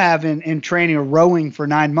that you have in training or rowing for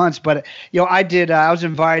 9 months. But I was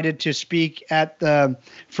invited to speak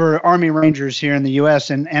for Army Rangers here in the U.S.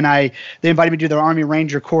 and they invited me to do their Army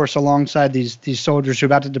Ranger course alongside these soldiers who are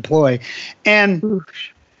about to deploy, and oof.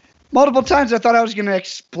 Multiple times I thought I was going to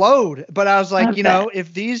explode, but I was like,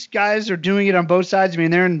 if these guys are doing it on both sides,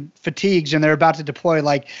 they're in fatigues and they're about to deploy,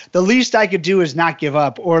 like the least I could do is not give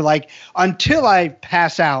up, or like until I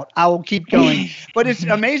pass out, I will keep going. But it's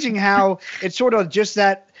amazing how it's sort of just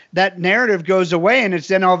that narrative goes away, and it's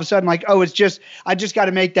then all of a sudden like, I just got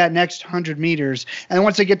to make that next 100 meters. And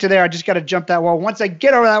once I get to there, I just got to jump that wall. Once I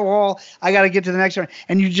get over that wall, I got to get to the next one.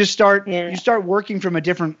 And you just start working from a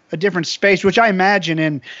different space, which I imagine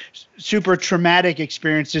in super traumatic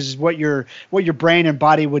experiences is what your brain and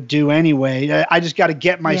body would do anyway. I just got to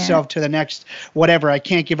get myself to the next whatever. I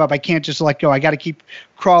can't give up. I can't just let go. I got to keep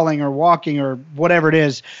crawling or walking or whatever it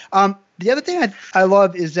is. The other thing I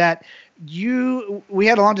love is that we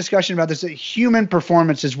had a long discussion about this. That human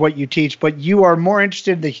performance is what you teach, but you are more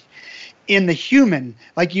interested in the human.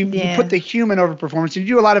 Like you put the human over performance. You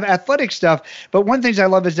do a lot of athletic stuff, but one of the things I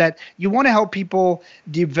love is that you want to help people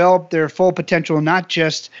develop their full potential, not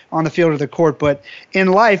just on the field or the court, but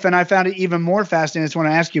in life. And I found it even more fascinating. I just want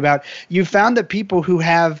to ask you about, you found that people who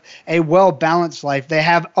have a well-balanced life, they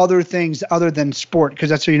have other things other than sport,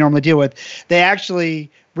 because that's what you normally deal with. They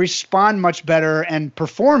actually respond much better and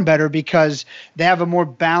perform better because they have a more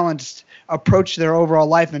balanced approach to their overall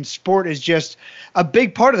life. And sport is just a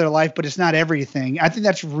big part of their life, but it's not everything. I think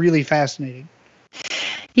that's really fascinating.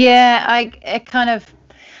 Yeah,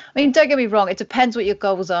 don't get me wrong. It depends what your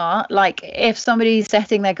goals are. Like if somebody's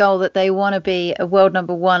setting their goal that they want to be a world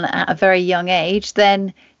number one at a very young age,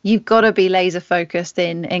 then you've got to be laser focused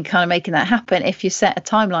in kind of making that happen if you set a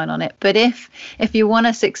timeline on it. But if you want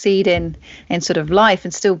to succeed in sort of life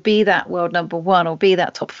and still be that world number one or be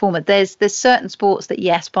that top performer, there's certain sports that,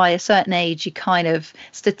 yes, by a certain age, you kind of,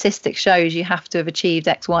 statistics shows you have to have achieved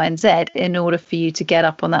X, Y, and Z in order for you to get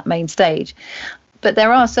up on that main stage. But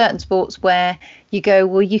there are certain sports where you go,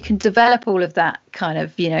 well, you can develop all of that kind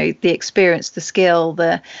of, the experience, the skill,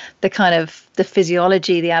 the kind of the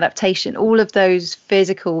physiology, the adaptation, all of those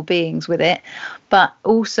physical beings with it. But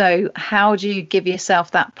also, how do you give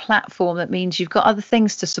yourself that platform that means you've got other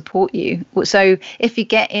things to support you? So if you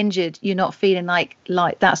get injured, you're not feeling like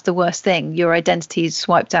that's the worst thing. Your identity is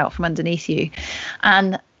swiped out from underneath you.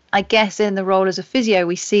 And I guess in the role as a physio,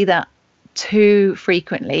 we see that too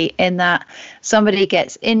frequently, in that somebody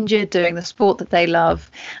gets injured doing the sport that they love,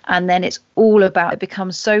 and then it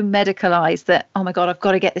becomes so medicalized that, oh my God, I've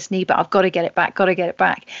got to get this knee back, I've got to get it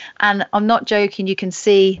back. And I'm not joking, you can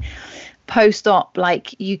see post-op,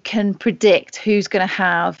 like you can predict who's going to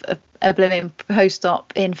have a blooming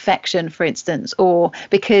post-op infection, for instance, or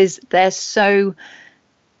because they're so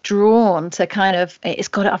drawn to kind of,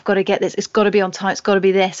 I've got to get this, it's got to be on time, it's got to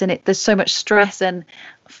be this, and there's so much stress and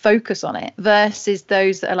focus on it, versus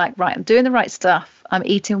those that are like, right, I'm doing the right stuff, I'm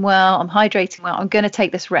eating well, I'm hydrating well, I'm going to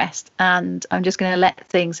take this rest and I'm just going to let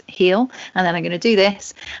things heal, and then I'm going to do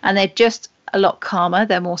this, and they're just a lot calmer,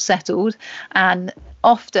 they're more settled. And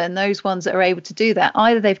often those ones that are able to do that,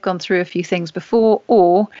 either they've gone through a few things before,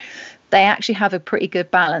 or they actually have a pretty good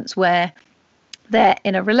balance where they're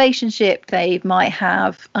in a relationship, they might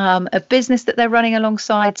have a business that they're running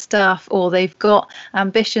alongside stuff, or they've got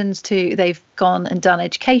ambitions they've gone and done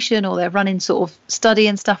education, or they're running sort of study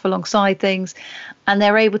and stuff alongside things, and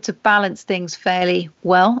they're able to balance things fairly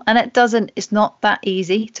well. And it's not that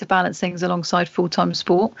easy to balance things alongside full-time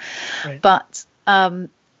sport, right. But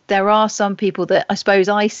there are some people that I suppose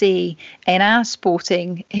I see in our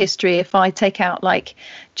sporting history. If I take out like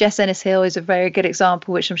Jess Ennis-Hill is a very good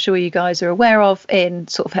example, which I'm sure you guys are aware of in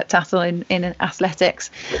sort of heptathlon in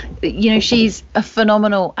athletics. You know, she's a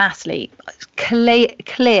phenomenal athlete,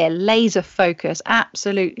 clear laser focus,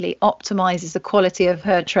 absolutely optimizes the quality of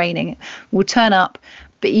her training, will turn up,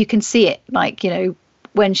 but you can see it, like, you know,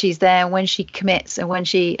 when she's there, when she commits and when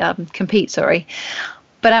she competes,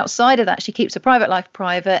 But outside of that, she keeps her private life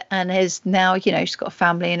private and has now, you know, she's got a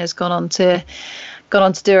family and has gone on to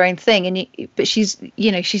do her own thing. But she's,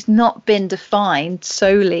 you know, she's not been defined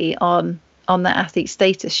solely on that athlete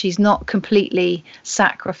status. She's not completely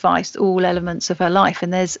sacrificed all elements of her life.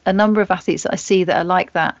 And there's a number of athletes that I see that are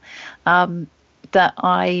like that. That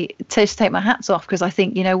I just take my hats off, because I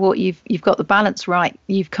think, you know what, you've got the balance right.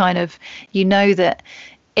 You've kind of, you know, that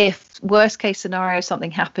if worst case scenario something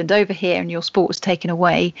happened over here and your sport was taken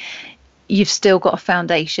away, you've still got a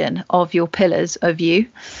foundation of your pillars of you.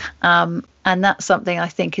 And that's something I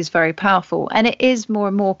think is very powerful. And it is more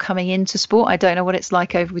and more coming into sport. I don't know what it's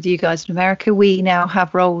like over with you guys in America. We now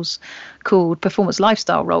have roles called performance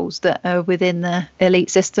lifestyle roles that are within the elite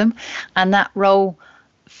system. And that role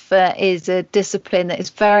is a discipline that is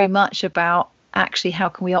very much about actually how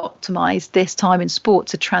can we optimize this time in sport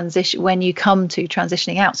to transition when you come to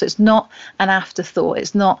transitioning out. So it's not an afterthought.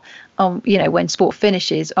 It's not, you know, when sport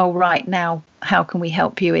finishes, oh, right, now how can we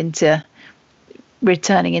help you into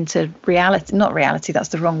returning into reality? Not reality, that's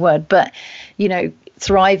the wrong word, but, you know,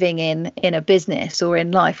 thriving in a business or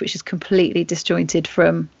in life, which is completely disjointed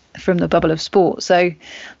from the bubble of sport. So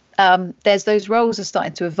there's those roles are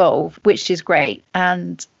starting to evolve, which is great.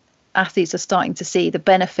 And athletes are starting to see the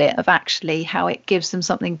benefit of actually how it gives them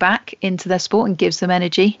something back into their sport and gives them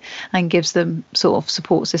energy and gives them sort of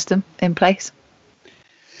support system in place.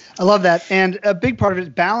 I love that. And a big part of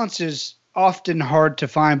it, balance is often hard to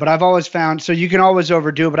find, but I've always found, so you can always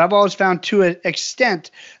overdo it, but I've always found to an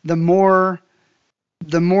extent, the more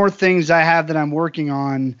things I have that I'm working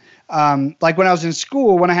on, like when I was in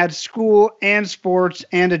school, when I had school and sports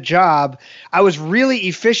and a job, I was really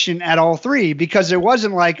efficient at all three, because it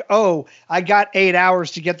wasn't like, oh, I got 8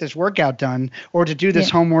 hours to get this workout done or to do this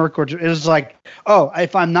homework, it was like, oh,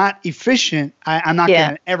 if I'm not efficient, I'm not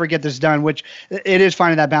going to ever get this done, which it is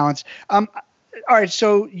finding that balance. All right,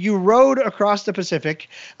 so you rode across the Pacific.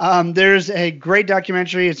 There's a great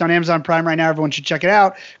documentary. It's on Amazon Prime right now. Everyone should check it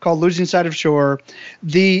out, called Losing Sight of Shore.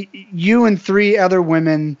 You and 3 other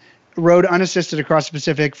women rode unassisted across the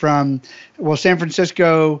Pacific from, well, San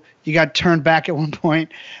Francisco. You got turned back at one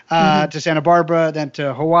point to Santa Barbara, then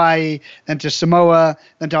to Hawaii, then to Samoa,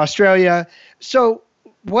 then to Australia. So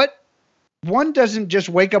one doesn't just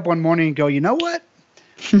wake up one morning and go, you know what?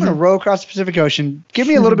 I'm going to row across the Pacific Ocean. Give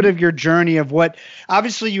me a little bit of your journey of what,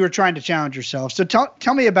 obviously you were trying to challenge yourself. So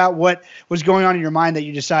tell me about what was going on in your mind that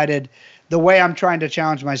you decided, the way I'm trying to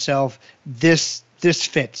challenge myself, this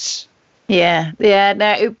fits. Yeah.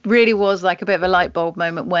 No, it really was like a bit of a light bulb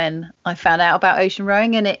moment when I found out about ocean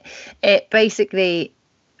rowing. And it basically,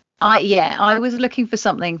 I was looking for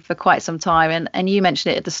something for quite some time. And you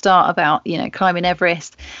mentioned it at the start about, you know, climbing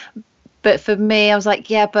Everest. But for me, I was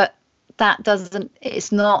like, yeah, but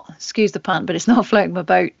it's not, excuse the pun, but it's not floating my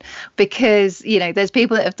boat, because, you know, there's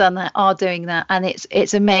people that have done that, are doing that, and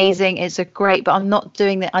it's amazing. It's a great, but I'm not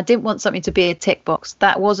doing that. I didn't want something to be a tick box.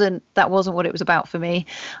 That wasn't what it was about for me.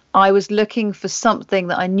 I was looking for something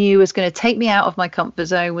that I knew was going to take me out of my comfort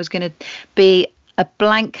zone, was going to be a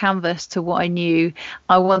blank canvas to what I knew.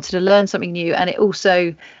 I wanted to learn something new, and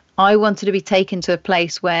I wanted to be taken to a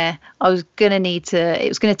place where it was going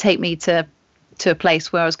to take me to a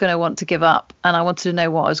place where I was going to want to give up, and I wanted to know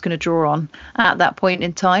what I was going to draw on at that point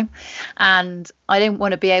in time. And I didn't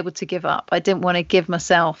want to be able to give up. I didn't want to give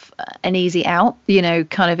myself an easy out, you know,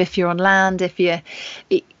 kind of, if you're on land,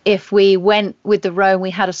 if we went with the row and we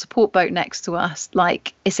had a support boat next to us,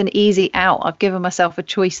 like, it's an easy out. I've given myself a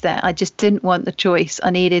choice there. I just didn't want the choice.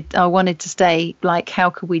 I wanted to stay, like, how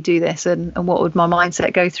could we do this, and what would my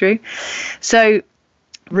mindset go through? So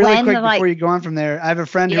really quick before you go on from there, I have a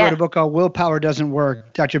friend who wrote a book called Willpower Doesn't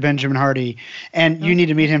Work, Dr. Benjamin Hardy, and you need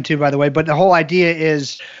to meet him too, by the way. But the whole idea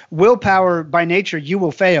is willpower, by nature, you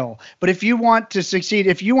will fail. But if you want to succeed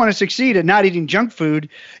at not eating junk food,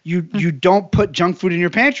 you don't put junk food in your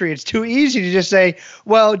pantry. It's too easy to just say,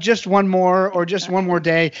 well, just one more or just one more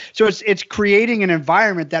day. So it's creating an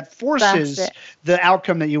environment that forces the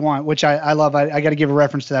outcome that you want, which I love. I got to give a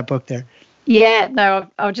reference to that book there. Yeah, no,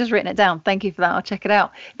 I've just written it down. Thank you for that. I'll check it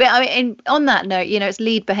out. But I mean, on that note, it's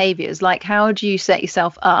lead behaviors. Like, how do you set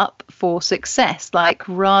yourself up for success? Like,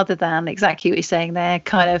 rather than exactly what you're saying there,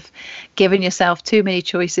 kind of giving yourself too many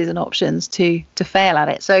choices and options to fail at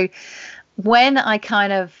it. So when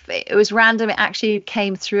it was random, it actually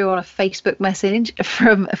came through on a Facebook message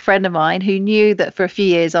from a friend of mine who knew that for a few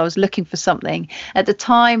years I was looking for something. At the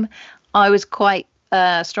time, I was quite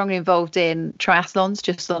strongly involved in triathlons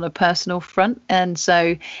just on a personal front. And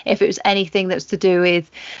so if it was anything that's to do with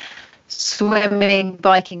swimming,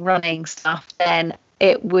 biking, running stuff, then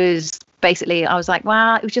it was basically, I was like,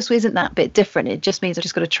 wow, it just isn't that bit different. It just means I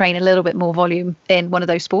just got to train a little bit more volume in one of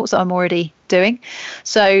those sports that I'm already doing.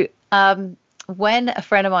 So when a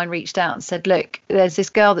friend of mine reached out and said, look, there's this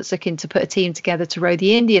girl that's looking to put a team together to row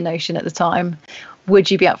the Indian Ocean at the time.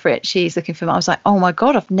 Would you be up for it? She's looking for me. I was like, oh my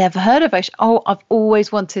God, I've never heard of ocean. Oh, I've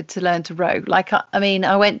always wanted to learn to row. Like, I mean,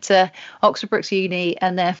 I went to Oxford Brookes Uni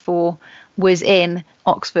and therefore was in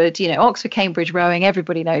Oxford, Oxford, Cambridge rowing.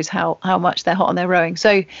 Everybody knows how much they're hot on their rowing.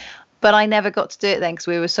 So, but I never got to do it then because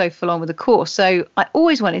we were so full on with the course. So I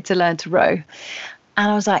always wanted to learn to row. And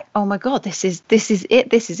I was like, oh my God, this is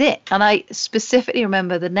it. And I specifically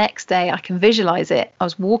remember the next day, I can visualize it. I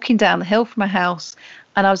was walking down the hill from my house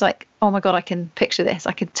and I was like, oh my God, I can picture this.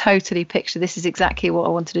 I can totally picture this is exactly what I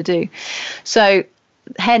wanted to do. So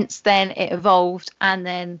hence then it evolved, and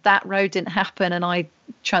then that road didn't happen. And I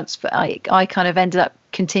kind of ended up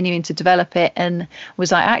continuing to develop it and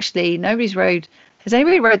was like, actually, has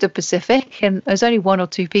anybody rowed the Pacific? And there's only one or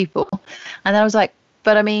two people. And I was like,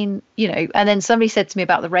 but I mean, and then somebody said to me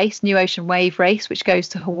about the race, New Ocean Wave race, which goes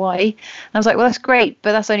to Hawaii. And I was like, well, that's great,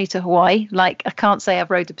 but that's only to Hawaii. Like, I can't say I've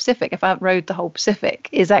rowed the Pacific if I haven't rowed the whole Pacific.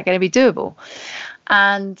 Is that going to be doable?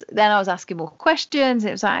 And then I was asking more questions. And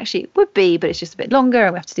it was like, actually, it would be, but it's just a bit longer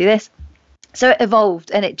and we have to do this. So it evolved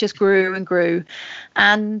and it just grew and grew.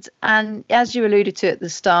 And as you alluded to at the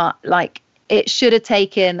start, like, it should have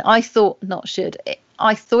taken, I thought it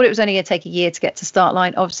was only going to take a year to get to start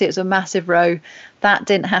line. Obviously, it was a massive row. That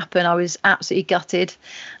didn't happen. I was absolutely gutted.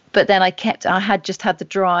 But then I had just had the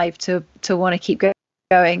drive to want to keep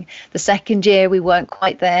going. The second year, we weren't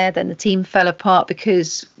quite there. Then the team fell apart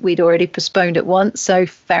because we'd already postponed it once. So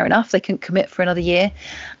fair enough. They couldn't commit for another year.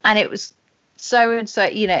 And it was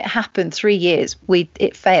it happened 3 years.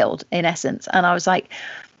 It failed in essence. And I was like,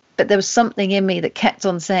 but there was something in me that kept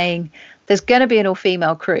on saying, there's going to be an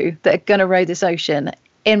all-female crew that are going to row this ocean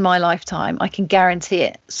in my lifetime. I can guarantee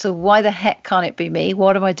it. So why the heck can't it be me?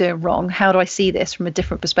 What am I doing wrong? How do I see this from a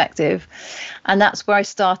different perspective? And that's where I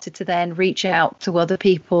started to then reach out to other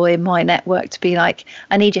people in my network to be like,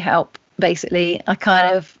 I need your help. Basically,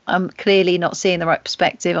 I'm clearly not seeing the right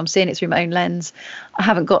perspective. I'm seeing it through my own lens. I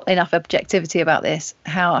haven't got enough objectivity about this.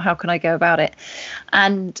 How can I go about it?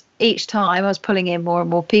 And each time I was pulling in more and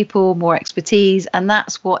more people, more expertise, and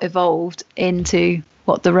that's what evolved into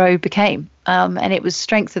what the road became. And it was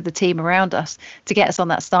strength of the team around us to get us on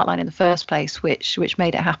that start line in the first place, which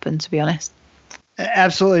made it happen, to be honest.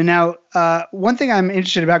 Absolutely. Now, one thing I'm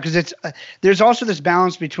interested about, because there's also this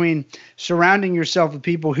balance between surrounding yourself with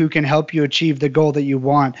people who can help you achieve the goal that you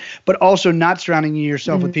want, but also not surrounding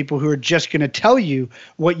yourself with people who are just going to tell you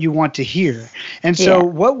what you want to hear. And so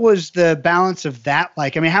what was the balance of that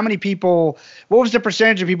like? I mean, what was the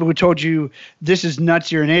percentage of people who told you this is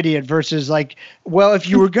nuts, you're an idiot, versus like, well, if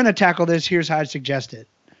you were going to tackle this, here's how I'd suggest it?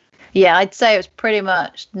 Yeah, I'd say it was pretty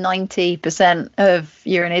much 90% of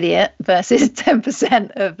you're an idiot versus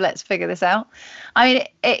 10% of let's figure this out. I mean,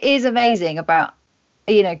 it is amazing about,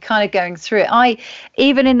 kind of going through it.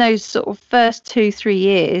 Even in those sort of first 2-3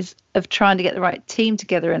 years of trying to get the right team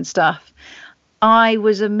together and stuff, I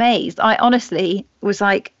was amazed. I honestly was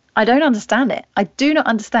like, I don't understand it. I do not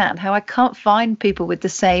understand how I can't find people with the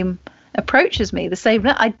same approach as me,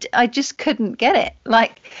 I just couldn't get it.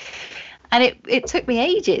 And it took me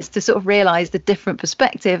ages to sort of realize the different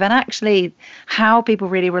perspective and actually how people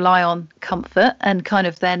really rely on comfort and kind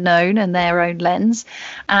of their known and their own lens.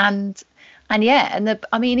 I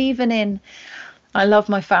love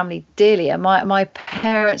my family dearly. And my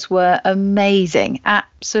parents were amazing,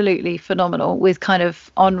 absolutely phenomenal with kind of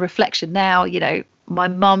on reflection now, my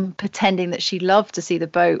mum pretending that she loved to see the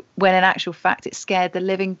boat when in actual fact it scared the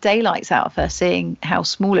living daylights out of her, seeing how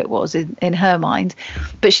small it was in her mind.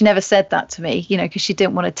 But she never said that to me, because she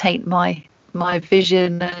didn't want to taint my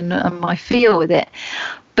vision and my feel with it.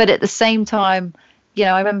 But at the same time,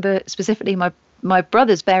 I remember specifically my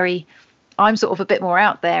brother's I'm sort of a bit more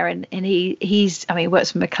out there, and he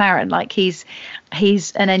works for McLaren. Like he's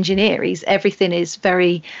an engineer. Everything is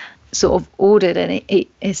very sort of ordered and it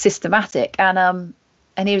is systematic. And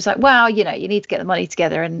And he was like, well, you know, you need to get the money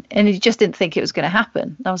together. And he just didn't think it was going to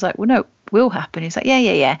happen. And I was like, well, no, it will happen. He's like,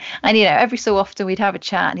 yeah. And, you know, every so often we'd have a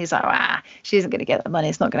chat and he's like, she isn't going to get the money.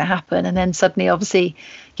 It's not going to happen. And then suddenly, obviously,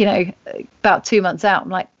 you know, about 2 months out, I'm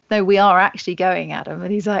like, no, we are actually going, Adam.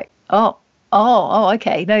 And he's like, oh,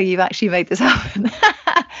 okay. No, you've actually made this happen.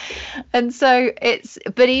 And so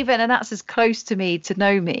and that's as close to me to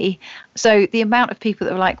know me. So the amount of people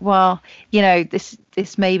that were like, well, you know, this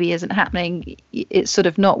maybe isn't happening. It's sort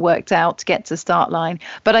of not worked out to get to the start line.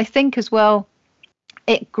 But I think as well,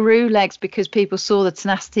 it grew legs because people saw the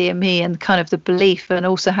tenacity in me and kind of the belief, and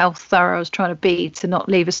also how thorough I was trying to be to not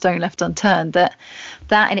leave a stone left unturned.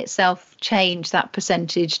 That in itself changed that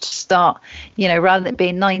percentage to start, you know, rather than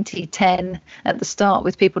being 90-10 at the start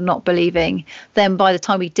with people not believing, then by the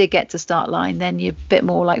time we did get to start line, then you're a bit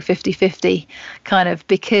more like 50-50 kind of,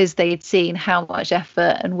 because they had seen how much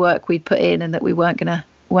effort and work we'd put in and that we weren't gonna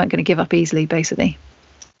give up easily, basically.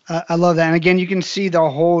 I love that. And again, you can see the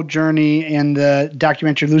whole journey in the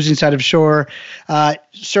documentary Losing Sight of Shore.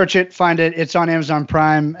 Search it, find it. It's on Amazon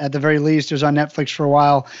Prime at the very least. It was on Netflix for a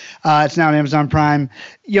while. It's now on Amazon Prime.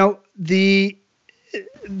 You know, I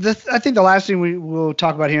think the last thing we will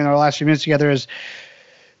talk about here in our last few minutes together is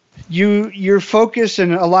your focus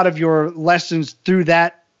and a lot of your lessons through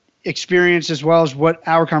that experience, as well as what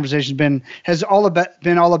our conversation has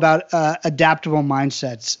been all about adaptable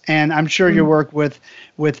mindsets. And I'm sure your work with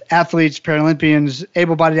athletes, Paralympians,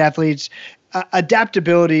 able-bodied athletes,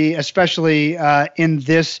 adaptability, especially in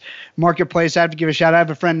this marketplace. I have to give a shout out. I have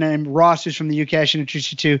a friend named Ross who's from the UK I should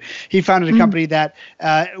introduce you to. He founded a company that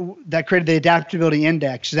created the Adaptability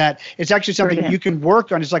Index, that it's actually something you can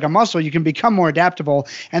work on. It's like a muscle. You can become more adaptable.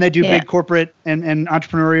 And they do big corporate and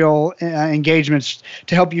entrepreneurial engagements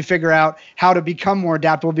to help you figure out how to become more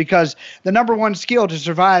adaptable, because the number one skill to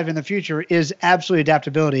survive in the future is absolutely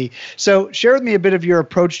adaptability. So share with me a bit of your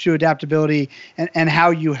approach to adaptability and how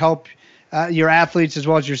you help your athletes as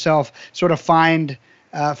well as yourself sort of find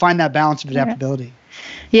that balance of adaptability.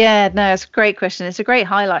 Yeah, no, it's a great question. It's a great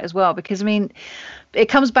highlight as well, because I mean, it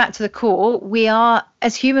comes back to the core. We are,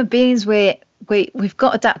 as human beings, we've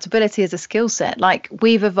got adaptability as a skill set. Like,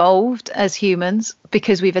 we've evolved as humans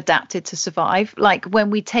because we've adapted to survive. Like, when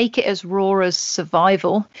we take it as raw as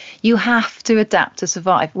survival, you have to adapt to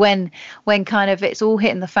survive. When kind of it's all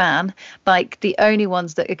hitting the fan, like, the only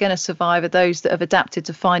ones that are going to survive are those that have adapted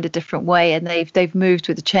to find a different way, and they've moved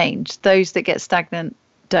with the change. Those that get stagnant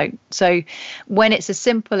don't. So when it's as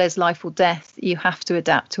simple as life or death, you have to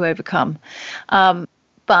adapt to overcome.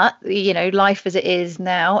 But, you know, life as it is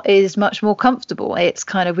now is much more comfortable. It's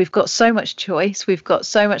kind of, we've got so much choice. We've got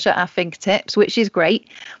so much at our fingertips, which is great.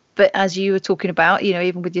 But as you were talking about, you know,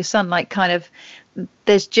 even with your son, like, kind of,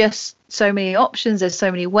 there's just so many options. There's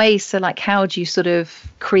so many ways. So, like, how do you sort of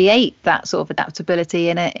create that sort of adaptability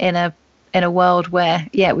in a world where,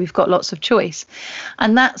 we've got lots of choice?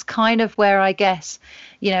 And that's kind of where, I guess,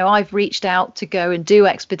 you know, I've reached out to go and do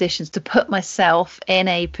expeditions to put myself in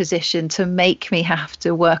a position to make me have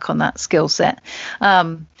to work on that skill set.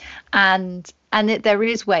 There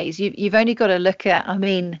is ways. You've only got to look at, I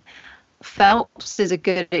mean, Phelps is a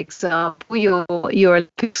good example. Your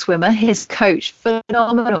Olympic swimmer, his coach,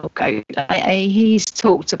 phenomenal coach. He's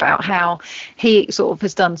talked about how he sort of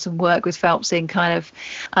has done some work with Phelps in kind of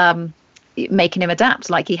making him adapt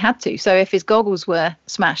like he had to. So if his goggles were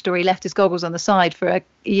smashed or he left his goggles on the side for a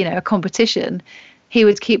competition, he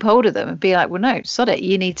would keep hold of them and be like, well, no, sod it.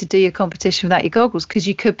 You need to do your competition without your goggles, because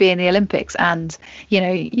you could be in the Olympics and, you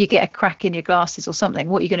know, you get a crack in your glasses or something.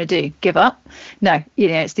 What are you going to do? Give up? No, you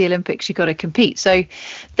know, it's the Olympics. You've got to compete. So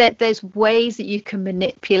there's ways that you can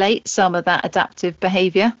manipulate some of that adaptive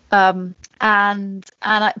behavior.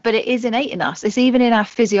 But it is innate in us. It's even in our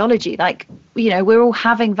physiology. Like, you know, we're all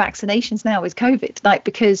having vaccinations now with COVID, like,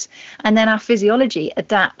 and then our physiology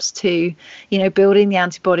adapts to, you know, building the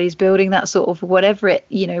antibodies, building that sort of whatever it,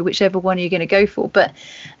 you know, whichever one you're going to go for. But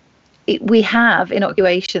we have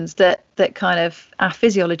inoculations that kind of, our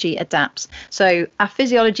physiology adapts. So our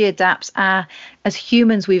physiology adapts. As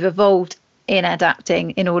humans, we've evolved in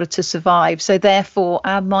adapting in order to survive. So therefore,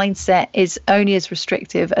 our mindset is only as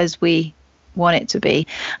restrictive as we want it to be.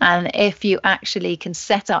 And if you actually can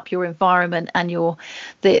set up your environment and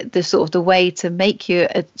the sort of the way to make you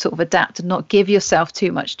sort of adapt and not give yourself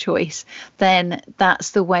too much choice, then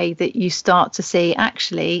that's the way that you start to see,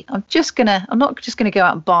 actually, I'm not just gonna go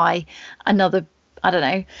out and buy another, I don't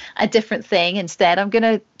know, a different thing. Instead, I'm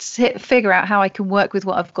going to figure out how I can work with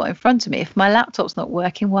what I've got in front of me. If my laptop's not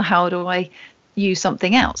working, well, how do I use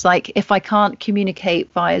something else. Like if I can't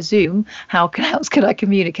communicate via Zoom, how else can I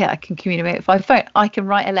communicate? I can communicate via phone. I can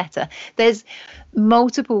write a letter. There's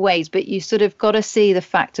multiple ways, but you sort of got to see the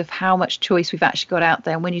fact of how much choice we've actually got out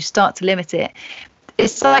there. And when you start to limit it,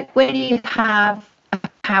 it's like when you have a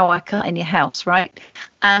power cut in your house, right?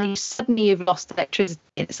 And you've lost electricity.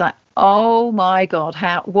 It's like, oh my God,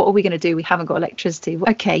 what are we going to do? We haven't got electricity.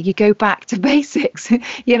 Okay, you go back to basics.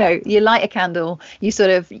 You light a candle, you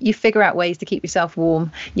figure out ways to keep yourself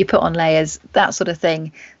warm, you put on layers, that sort of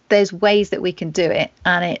thing. There's ways that we can do it.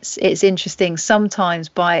 And it's interesting sometimes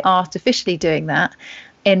by artificially doing that,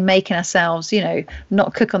 in making ourselves,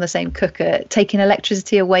 not cook on the same cooker, taking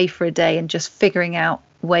electricity away for a day and just figuring out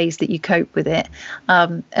ways that you cope with it,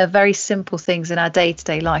 are very simple things in our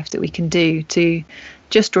day-to-day life that we can do to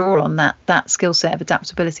just draw on that skill set of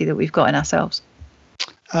adaptability that we've got in ourselves.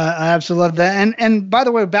 I absolutely love that. And by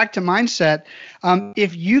the way, back to mindset,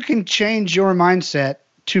 if you can change your mindset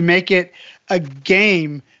to make it a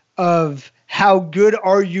game of how good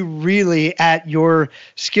are you really at your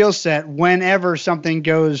skill set whenever something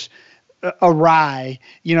goes awry,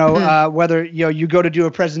 whether you go to do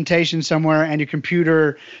a presentation somewhere and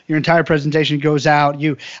your entire presentation goes out.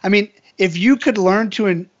 If you could learn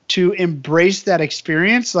to embrace that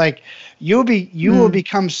experience, like you will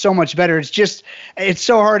become so much better. It's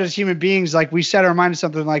so hard as human beings. Like we set our mind to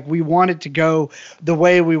something, like we want it to go the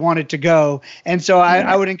way we want it to go. And so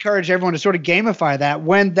I would encourage everyone to sort of gamify that.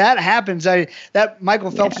 When that happens, that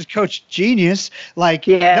Michael Phelps is coach genius. Like,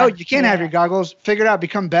 no, you can't have your goggles, figure it out,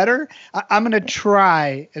 become better. I'm going to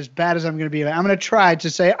try, as bad as I'm going to be, I'm going to try to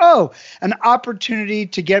say, an opportunity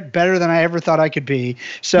to get better than I ever thought I could be.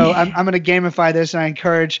 So I'm going to gamify this, and I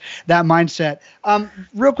encourage that mindset.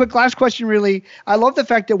 Real quick, last question. Really, I love the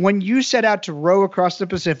fact that when you set out to row across the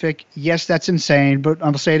Pacific, yes, that's insane, but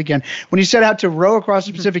I'll say it again. When you set out to row across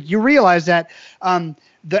the Pacific, you realize that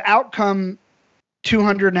the outcome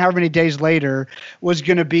 200 and however many days later was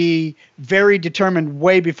going to be very determined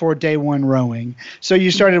way before day one rowing. So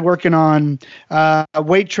you started working on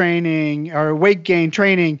weight training or weight gain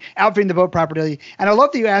training, outfitting the boat properly. And I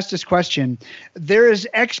love that you asked this question. There is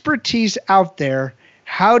expertise out there.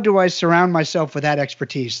 How do I surround myself with that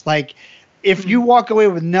expertise? Like, if you walk away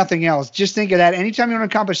with nothing else, just think of that. Anytime you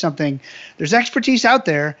want to accomplish something, there's expertise out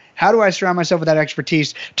there. How do I surround myself with that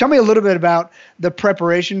expertise? Tell me a little bit about the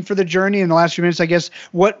preparation for the journey in the last few minutes. I guess,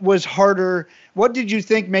 what was harder? What did you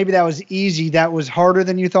think maybe that was easy, that was harder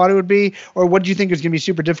than you thought it would be? Or what did you think was going to be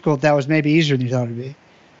super difficult that was maybe easier than you thought it would be?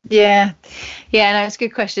 Yeah, no, it's a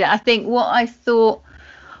good question. I think what I thought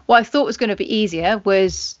was going to be easier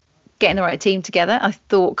was getting the right team together. I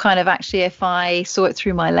thought kind of actually if I saw it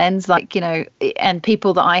through my lens, like, and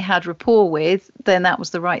people that I had rapport with, then that was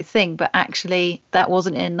the right thing. But actually that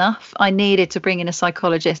wasn't enough. I needed to bring in a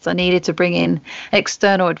psychologist. I needed to bring in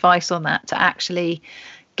external advice on that to actually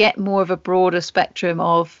get more of a broader spectrum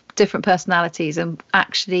of different personalities and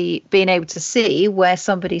actually being able to see where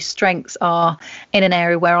somebody's strengths are in an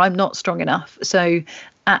area where I'm not strong enough. So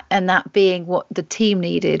and that being what the team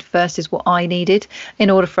needed versus what I needed in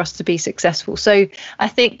order for us to be successful. So I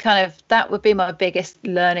think kind of that would be my biggest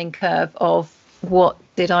learning curve of what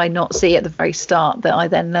did I not see at the very start that I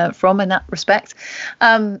then learned from in that respect.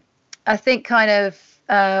 I think kind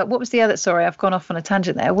of, what was the other, sorry, I've gone off on a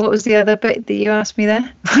tangent there. What was the other bit that you asked me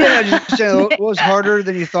there? Yeah, just say, what was harder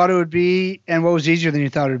than you thought it would be and what was easier than you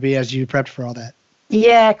thought it would be as you prepped for all that?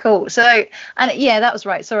 Yeah, cool. So, and yeah, that was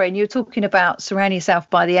right. Sorry. And you were talking about surrounding yourself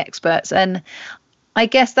by the experts. And I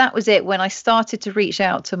guess that was it. When I started to reach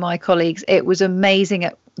out to my colleagues, it was amazing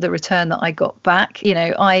at the return that I got back.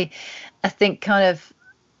 I think kind of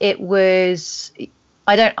it was,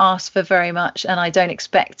 I don't ask for very much and I don't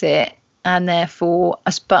expect it. And therefore,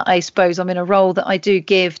 I suppose I'm in a role that I do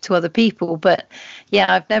give to other people. But yeah,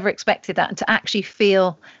 I've never expected that. And to actually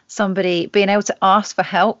feel somebody being able to ask for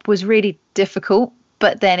help was really difficult.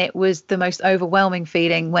 But then it was the most overwhelming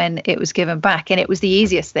feeling when it was given back, and it was the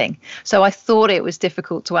easiest thing. So I thought it was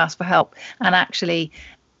difficult to ask for help. And actually,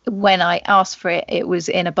 when I asked for it, it was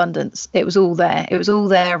in abundance. It was all there. It was all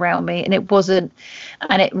there around me. And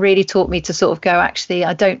it really taught me to sort of go, actually,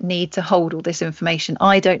 I don't need to hold all this information.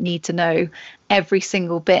 I don't need to know every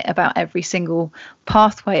single bit about every single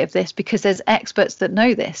pathway of this, because there's experts that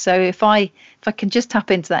know this. So if I can just tap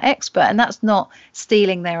into that expert, and that's not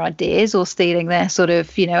stealing their ideas or stealing their sort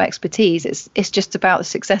of, expertise, it's just about the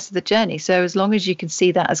success of the journey. So as long as you can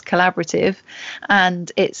see that as collaborative and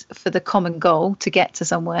it's for the common goal to get to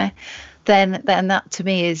somewhere, then that to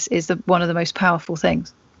me is one of the most powerful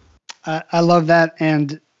things. I love that.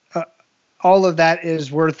 And all of that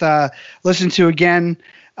is worth listening to again.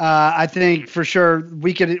 I think for sure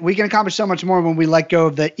we can accomplish so much more when we let go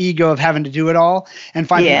of the ego of having to do it all and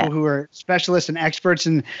find people who are specialists and experts.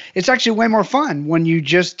 And it's actually way more fun when you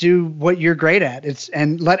just do what you're great at.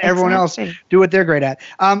 And let everyone else do what they're great at.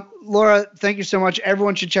 Laura, thank you so much.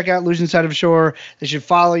 Everyone should check out Losing Sight of Shore. They should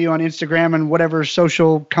follow you on Instagram and whatever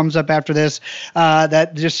social comes up after this.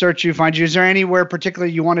 That just search you, find you. Is there anywhere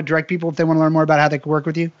particularly you want to direct people if they want to learn more about how they can work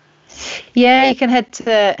with you? Yeah, you can head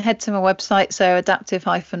to my website, so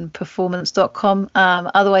adaptive-performance.com.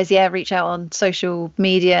 Otherwise, reach out on social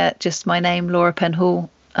media, just my name, Laura Penhall,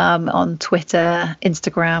 on Twitter,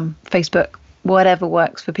 Instagram, Facebook, whatever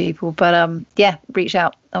works for people. But reach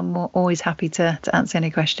out. I'm always happy to answer any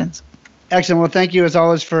questions. Excellent. Well, thank you as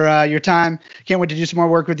always for your time. Can't wait to do some more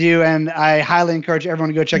work with you. And I highly encourage everyone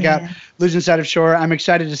to go check out Losing Sight of Shore. I'm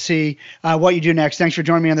excited to see what you do next. Thanks for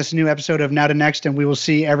joining me on this new episode of Now to Next. And we will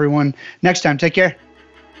see everyone next time. Take care.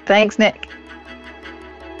 Thanks, Nick.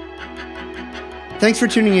 Thanks for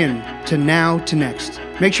tuning in to Now to Next.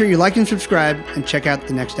 Make sure you like and subscribe and check out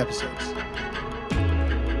the next episodes.